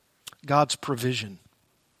 God's provision.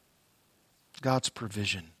 God's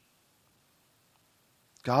provision.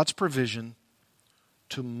 God's provision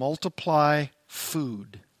to multiply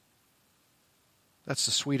food. That's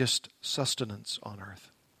the sweetest sustenance on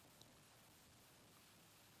earth.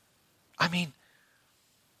 I mean,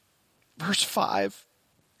 verse 5,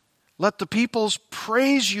 let the peoples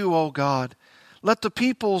praise you, O God. Let the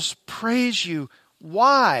peoples praise you.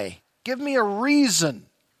 Why? Give me a reason.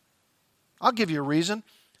 I'll give you a reason.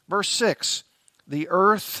 Verse 6, the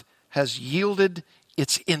earth has yielded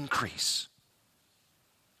its increase.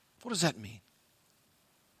 What does that mean?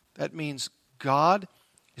 That means God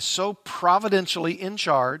is so providentially in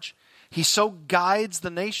charge, He so guides the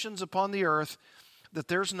nations upon the earth that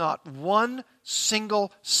there's not one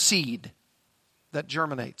single seed that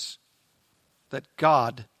germinates that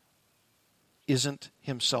God isn't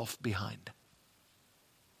Himself behind.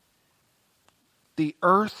 The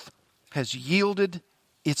earth has yielded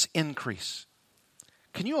its increase.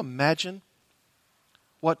 Can you imagine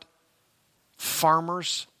what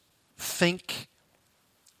farmers think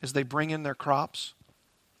as they bring in their crops?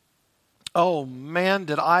 Oh man,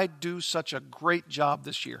 did I do such a great job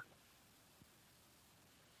this year.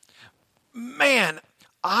 Man,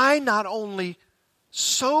 I not only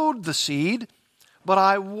sowed the seed, but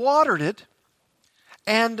I watered it,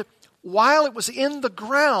 and while it was in the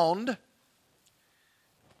ground,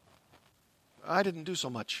 I didn't do so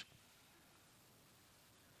much.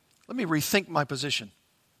 Let me rethink my position.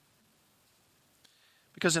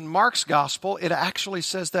 Because in Mark's gospel, it actually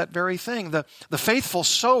says that very thing. The faithful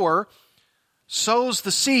sower sows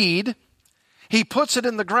the seed, he puts it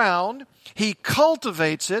in the ground, he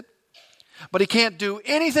cultivates it, but he can't do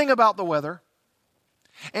anything about the weather,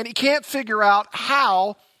 and he can't figure out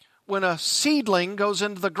how, when a seedling goes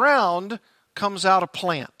into the ground, comes out a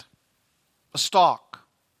plant, a stalk.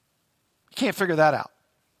 He can't figure that out,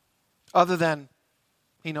 other than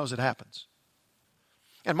he knows it happens.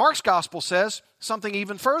 And Mark's gospel says something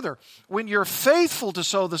even further. When you're faithful to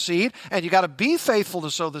sow the seed, and you got to be faithful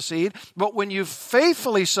to sow the seed, but when you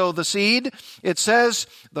faithfully sow the seed, it says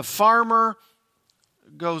the farmer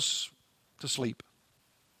goes to sleep,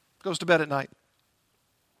 goes to bed at night.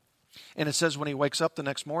 And it says when he wakes up the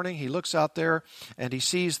next morning, he looks out there and he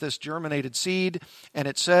sees this germinated seed, and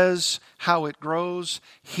it says how it grows,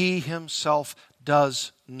 he himself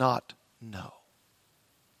does not know.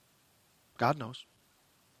 God knows.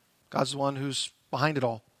 God's the one who's behind it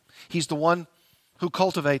all. He's the one who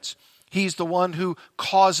cultivates. He's the one who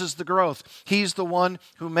causes the growth. He's the one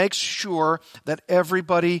who makes sure that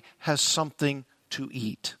everybody has something to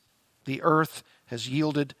eat. The earth has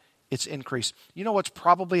yielded its increase. You know what's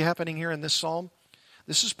probably happening here in this psalm?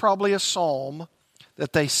 This is probably a psalm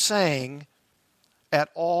that they sang at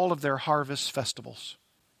all of their harvest festivals.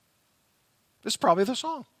 This is probably the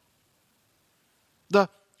song. The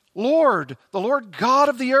Lord God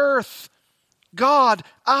of the earth, God,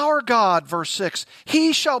 our God, verse 6,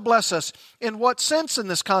 He shall bless us. In what sense in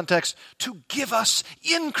this context? To give us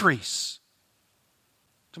increase.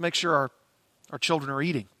 To make sure our children are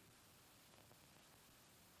eating.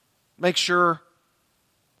 Make sure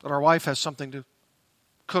that our wife has something to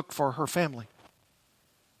cook for her family.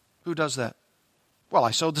 Who does that? Well,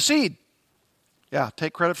 I sowed the seed. Yeah,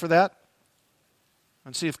 take credit for that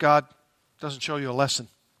and see if God doesn't show you a lesson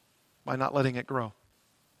by not letting it grow.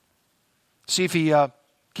 See if He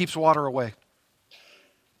keeps water away.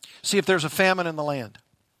 See if there's a famine in the land.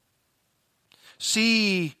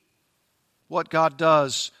 See what God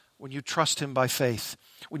does when you trust Him by faith,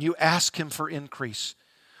 when you ask Him for increase,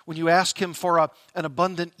 when you ask Him for an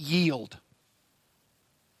abundant yield.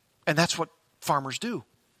 And that's what farmers do.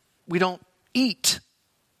 We don't eat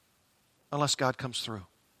unless God comes through.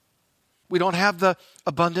 We don't have the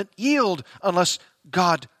abundant yield unless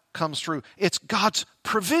God comes through. It's God's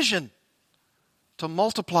provision to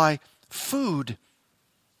multiply food.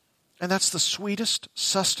 And that's the sweetest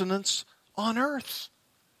sustenance on earth.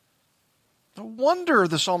 No wonder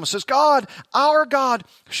the psalmist says, God, our God,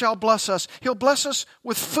 shall bless us. He'll bless us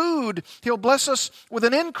with food. He'll bless us with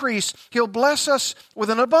an increase. He'll bless us with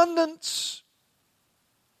an abundance.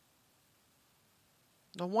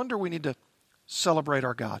 No wonder we need to celebrate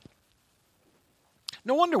our God.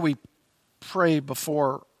 No wonder we pray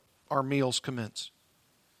before our meals commence.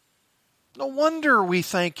 No wonder we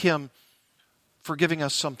thank Him for giving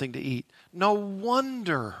us something to eat. No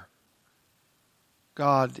wonder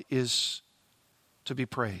God is to be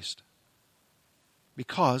praised,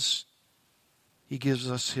 because He gives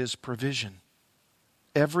us His provision.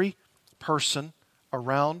 Every person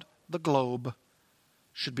around the globe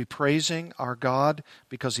should be praising our God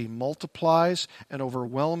because He multiplies an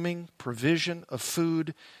overwhelming provision of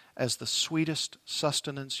food as the sweetest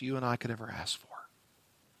sustenance you and I could ever ask for.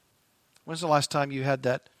 When's the last time you had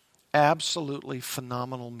that absolutely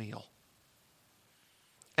phenomenal meal?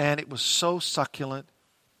 And it was so succulent,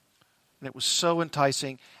 and it was so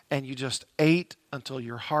enticing, and you just ate until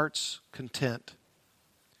your heart's content.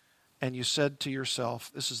 And you said to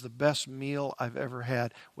yourself, this is the best meal I've ever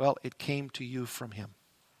had. Well, it came to you from Him.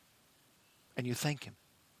 And you thank Him,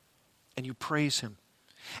 and you praise Him,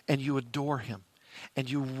 and you adore Him, and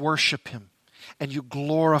you worship Him, and you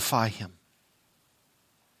glorify Him.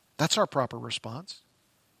 That's our proper response.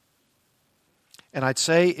 And I'd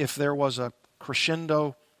say if there was a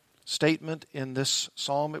crescendo statement in this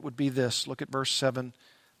psalm, it would be this. Look at verse 7,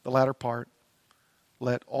 the latter part.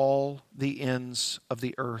 Let all the ends of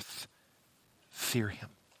the earth fear Him.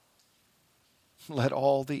 Let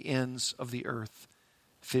all the ends of the earth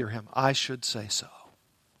fear Him. I should say so.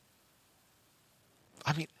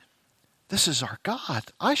 I mean, this is our God.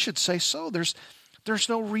 I should say so. There's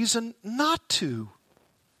no reason not to.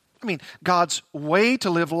 I mean, God's way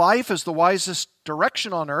to live life is the wisest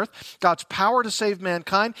direction on earth. God's power to save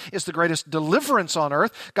mankind is the greatest deliverance on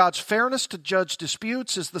earth. God's fairness to judge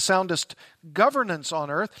disputes is the soundest governance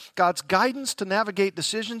on earth. God's guidance to navigate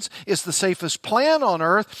decisions is the safest plan on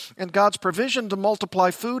earth. And God's provision to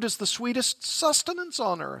multiply food is the sweetest sustenance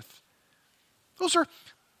on earth. Those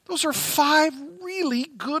are 5 really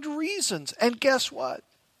good reasons. And guess what?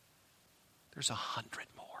 There's 100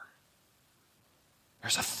 more.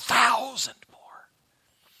 There's 1,000 more.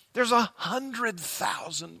 There's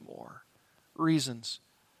 100,000 more reasons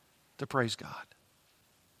to praise God.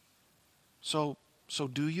 So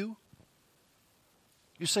do you?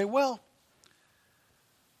 You say, well,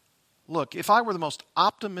 look, if I were the most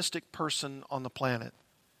optimistic person on the planet,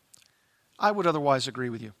 I would otherwise agree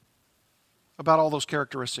with you about all those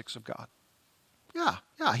characteristics of God. Yeah,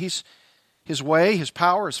 His way, His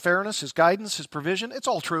power, His fairness, His guidance, His provision, it's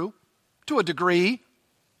all true to a degree.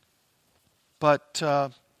 But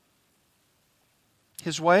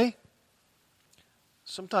His way,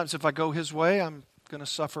 sometimes if I go His way, I'm going to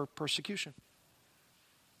suffer persecution.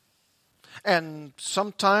 And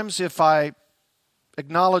sometimes if I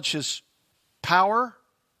acknowledge His power,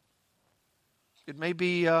 it may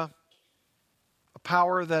be a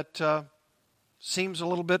power that seems a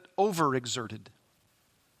little bit overexerted.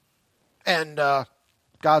 And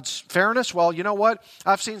God's fairness, well, you know what?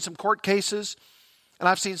 I've seen some court cases, and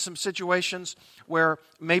I've seen some situations where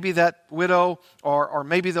maybe that widow or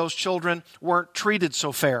maybe those children weren't treated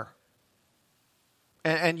so fair.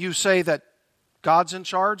 And you say that God's in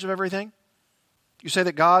charge of everything? You say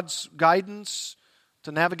that God's guidance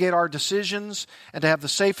to navigate our decisions and to have the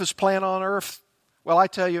safest plan on earth? Well, I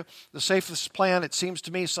tell you, the safest plan, it seems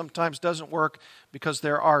to me, sometimes doesn't work because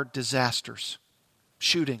there are disasters,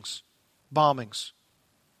 shootings, bombings.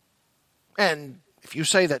 And if you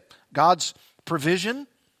say that God's provision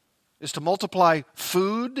is to multiply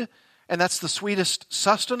food, and that's the sweetest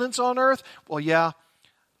sustenance on earth, well, yeah,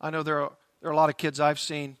 I know there are a lot of kids I've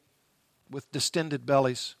seen with distended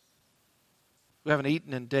bellies who haven't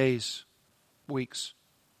eaten in days, weeks.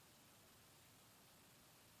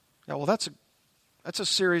 Now, well, that's a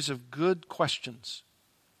series of good questions.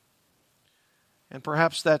 And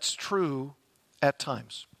perhaps that's true at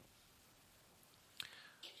times.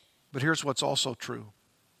 But here's what's also true.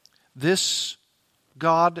 This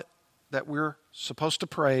God that we're supposed to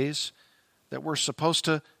praise, that we're supposed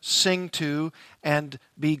to sing to and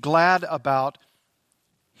be glad about,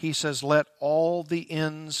 he says, let all the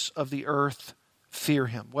ends of the earth fear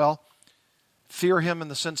him. Well, fear him in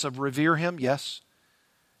the sense of revere him, yes.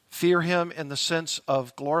 Fear him in the sense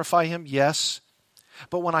of glorify him, yes.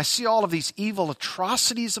 But when I see all of these evil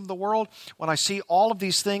atrocities of the world, when I see all of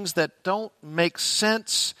these things that don't make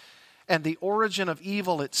sense, and the origin of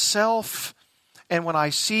evil itself, and when I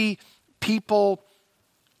see people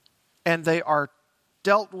and they are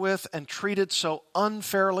dealt with and treated so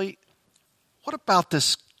unfairly, what about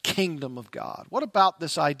this kingdom of God? What about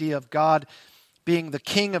this idea of God being the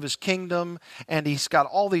king of his kingdom, and he's got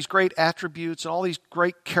all these great attributes and all these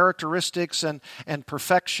great characteristics and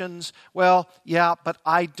perfections? Well, yeah, but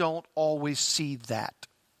I don't always see that.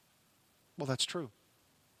 Well, that's true.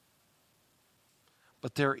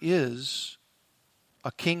 But there is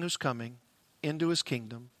a king who's coming into his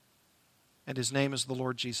kingdom, and his name is the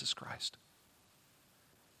Lord Jesus Christ.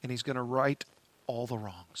 And he's going to right all the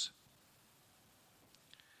wrongs.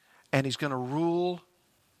 And he's going to rule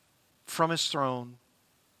from his throne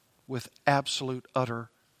with absolute, utter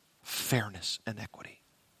fairness and equity.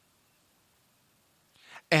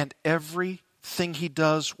 And everything he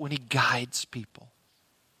does when he guides people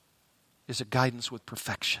is a guidance with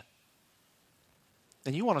perfection.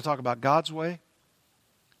 And you want to talk about God's way?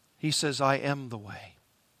 He says, I am the way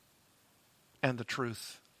and the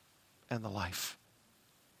truth and the life.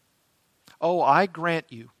 Oh, I grant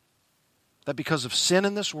you that because of sin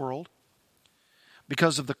in this world,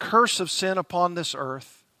 because of the curse of sin upon this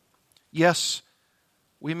earth, yes,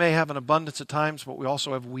 we may have an abundance at times, but we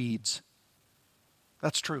also have weeds.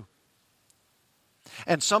 That's true.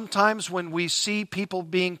 And sometimes when we see people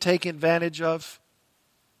being taken advantage of,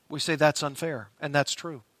 we say that's unfair, and that's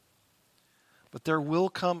true. But there will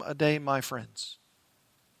come a day, my friends,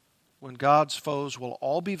 when God's foes will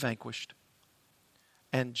all be vanquished,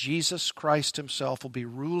 and Jesus Christ himself will be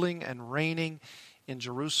ruling and reigning in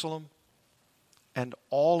Jerusalem, and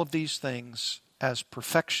all of these things as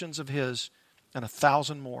perfections of his and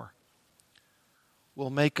 1,000 more will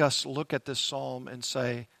make us look at this psalm and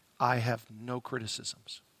say, I have no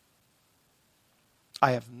criticisms.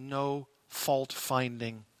 I have no fault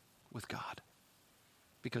finding with God,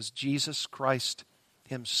 because Jesus Christ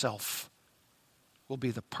himself will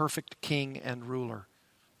be the perfect king and ruler,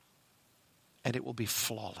 and it will be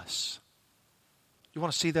flawless. You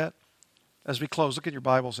want to see that? As we close, look at your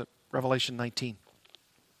Bibles at Revelation 19.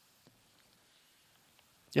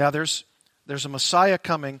 Yeah, there's a Messiah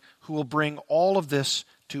coming who will bring all of this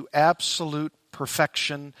to absolute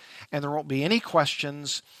perfection, and there won't be any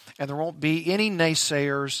questions, and there won't be any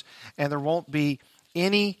naysayers, and there won't be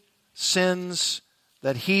any sins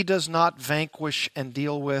that he does not vanquish and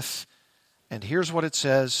deal with. And here's what it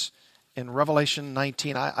says in Revelation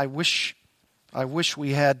 19. I wish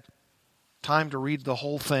we had time to read the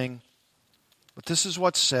whole thing, but this is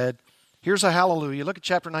what's said. Here's a hallelujah. Look at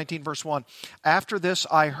chapter 19, verse 1. After this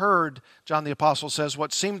I heard, John the Apostle says,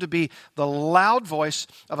 what seemed to be the loud voice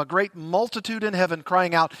of a great multitude in heaven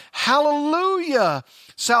crying out, Hallelujah!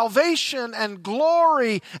 Salvation and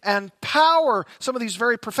glory and power. Some of these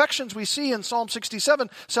very perfections we see in Psalm 67.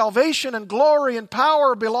 Salvation and glory and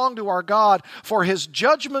power belong to our God, for his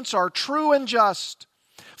judgments are true and just.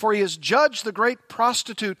 For he has judged the great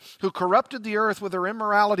prostitute who corrupted the earth with her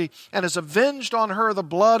immorality and has avenged on her the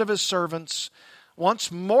blood of his servants.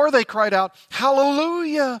 Once more they cried out,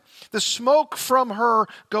 Hallelujah! The smoke from her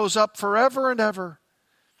goes up forever and ever.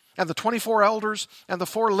 And the 24 elders and the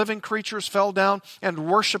 4 living creatures fell down and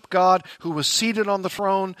worshiped God who was seated on the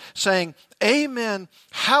throne, saying, Amen,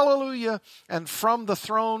 Hallelujah. And from the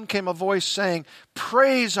throne came a voice saying,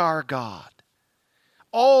 Praise our God,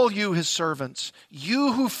 all you his servants,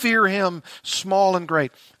 you who fear him, small and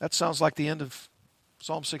great. That sounds like the end of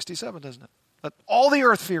Psalm 67, doesn't it? Let all the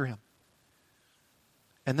earth fear him.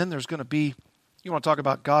 And then there's going to be, you want to talk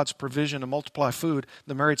about God's provision to multiply food,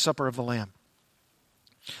 the marriage supper of the Lamb.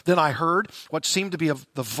 Then I heard what seemed to be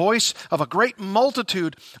the voice of a great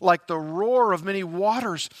multitude, like the roar of many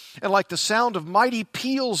waters, and like the sound of mighty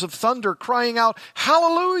peals of thunder, crying out,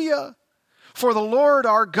 Hallelujah! For the Lord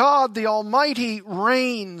our God, the Almighty,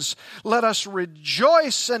 reigns. Let us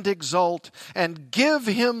rejoice and exult and give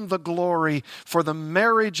him the glory. For the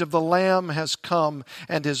marriage of the Lamb has come,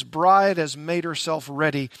 and his bride has made herself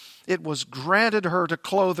ready. It was granted her to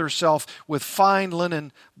clothe herself with fine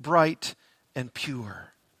linen, bright and pure.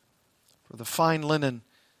 For the fine linen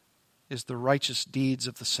is the righteous deeds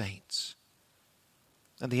of the saints.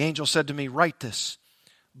 And the angel said to me, write this,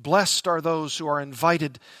 blessed are those who are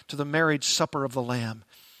invited to the marriage supper of the Lamb.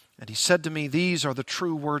 And he said to me, these are the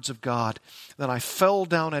true words of God. Then I fell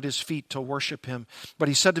down at his feet to worship him. But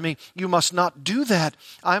he said to me, you must not do that.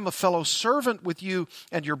 I am a fellow servant with you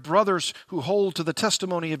and your brothers who hold to the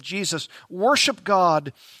testimony of Jesus. Worship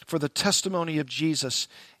God, for the testimony of Jesus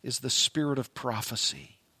is the spirit of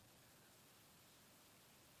prophecy.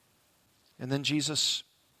 And then Jesus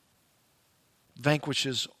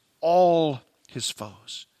vanquishes all his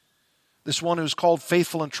foes. This one who is called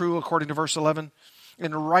faithful and true, according to verse 11,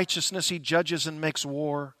 in righteousness he judges and makes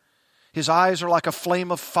war. His eyes are like a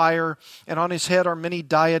flame of fire, and on his head are many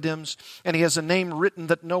diadems, and he has a name written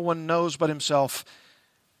that no one knows but himself.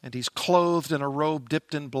 And he's clothed in a robe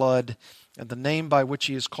dipped in blood, and the name by which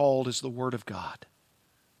he is called is the Word of God.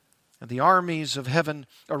 And the armies of heaven,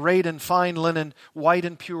 arrayed in fine linen, white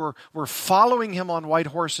and pure, were following him on white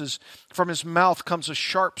horses. From his mouth comes a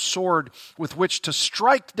sharp sword with which to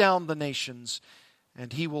strike down the nations.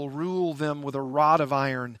 And he will rule them with a rod of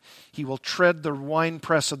iron. He will tread the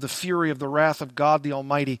winepress of the fury of the wrath of God the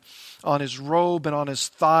Almighty. On his robe and on his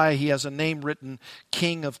thigh he has a name written,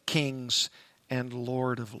 King of Kings and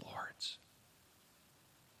Lord of Lords.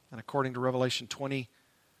 And according to Revelation 20,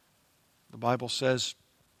 the Bible says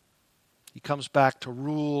he comes back to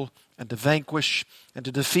rule and to vanquish and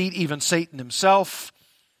to defeat even Satan himself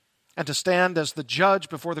and to stand as the judge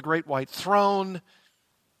before the great white throne.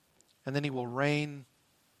 And then he will reign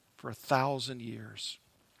for 1,000 years.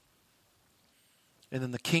 And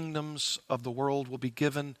then the kingdoms of the world will be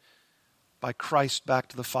given by Christ back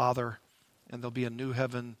to the Father, and there'll be a new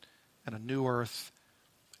heaven and a new earth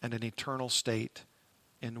and an eternal state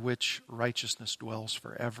in which righteousness dwells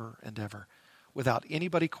forever and ever, without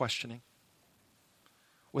anybody questioning,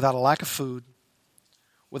 without a lack of food,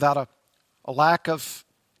 without a lack of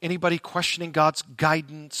anybody questioning God's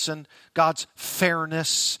guidance and God's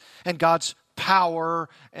fairness and God's power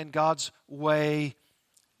and God's way.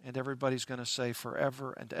 And everybody's going to say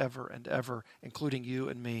forever and ever and ever, including you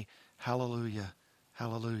and me, hallelujah,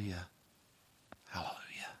 hallelujah, hallelujah.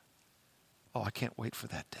 Oh, I can't wait for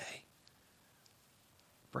that day.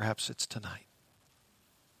 Perhaps it's tonight.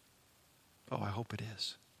 Oh, I hope it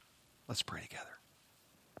is. Let's pray together.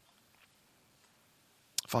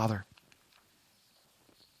 Father,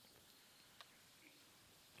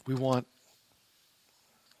 we want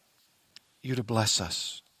you to bless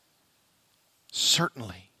us.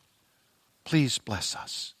 Certainly, please bless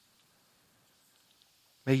us.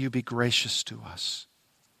 May you be gracious to us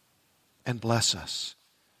and bless us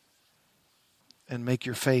and make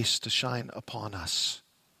your face to shine upon us.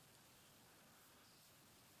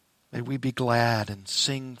 May we be glad and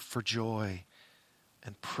sing for joy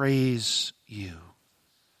and praise you.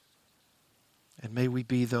 And may we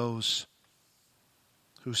be those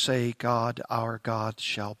who say, God, our God,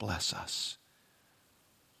 shall bless us.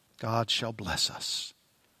 God shall bless us.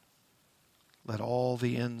 Let all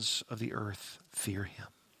the ends of the earth fear him.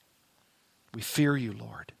 We fear you,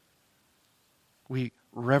 Lord. We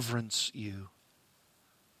reverence you.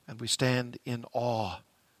 And we stand in awe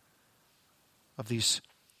of these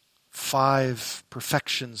 5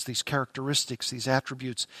 perfections, these characteristics, these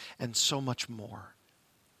attributes, and so much more.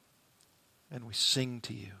 And we sing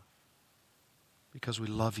to you because we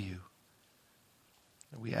love you.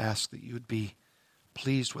 And we ask that you would be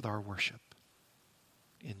pleased with our worship.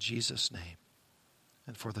 In Jesus' name,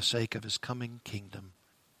 and for the sake of his coming kingdom,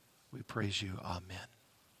 we praise you. Amen.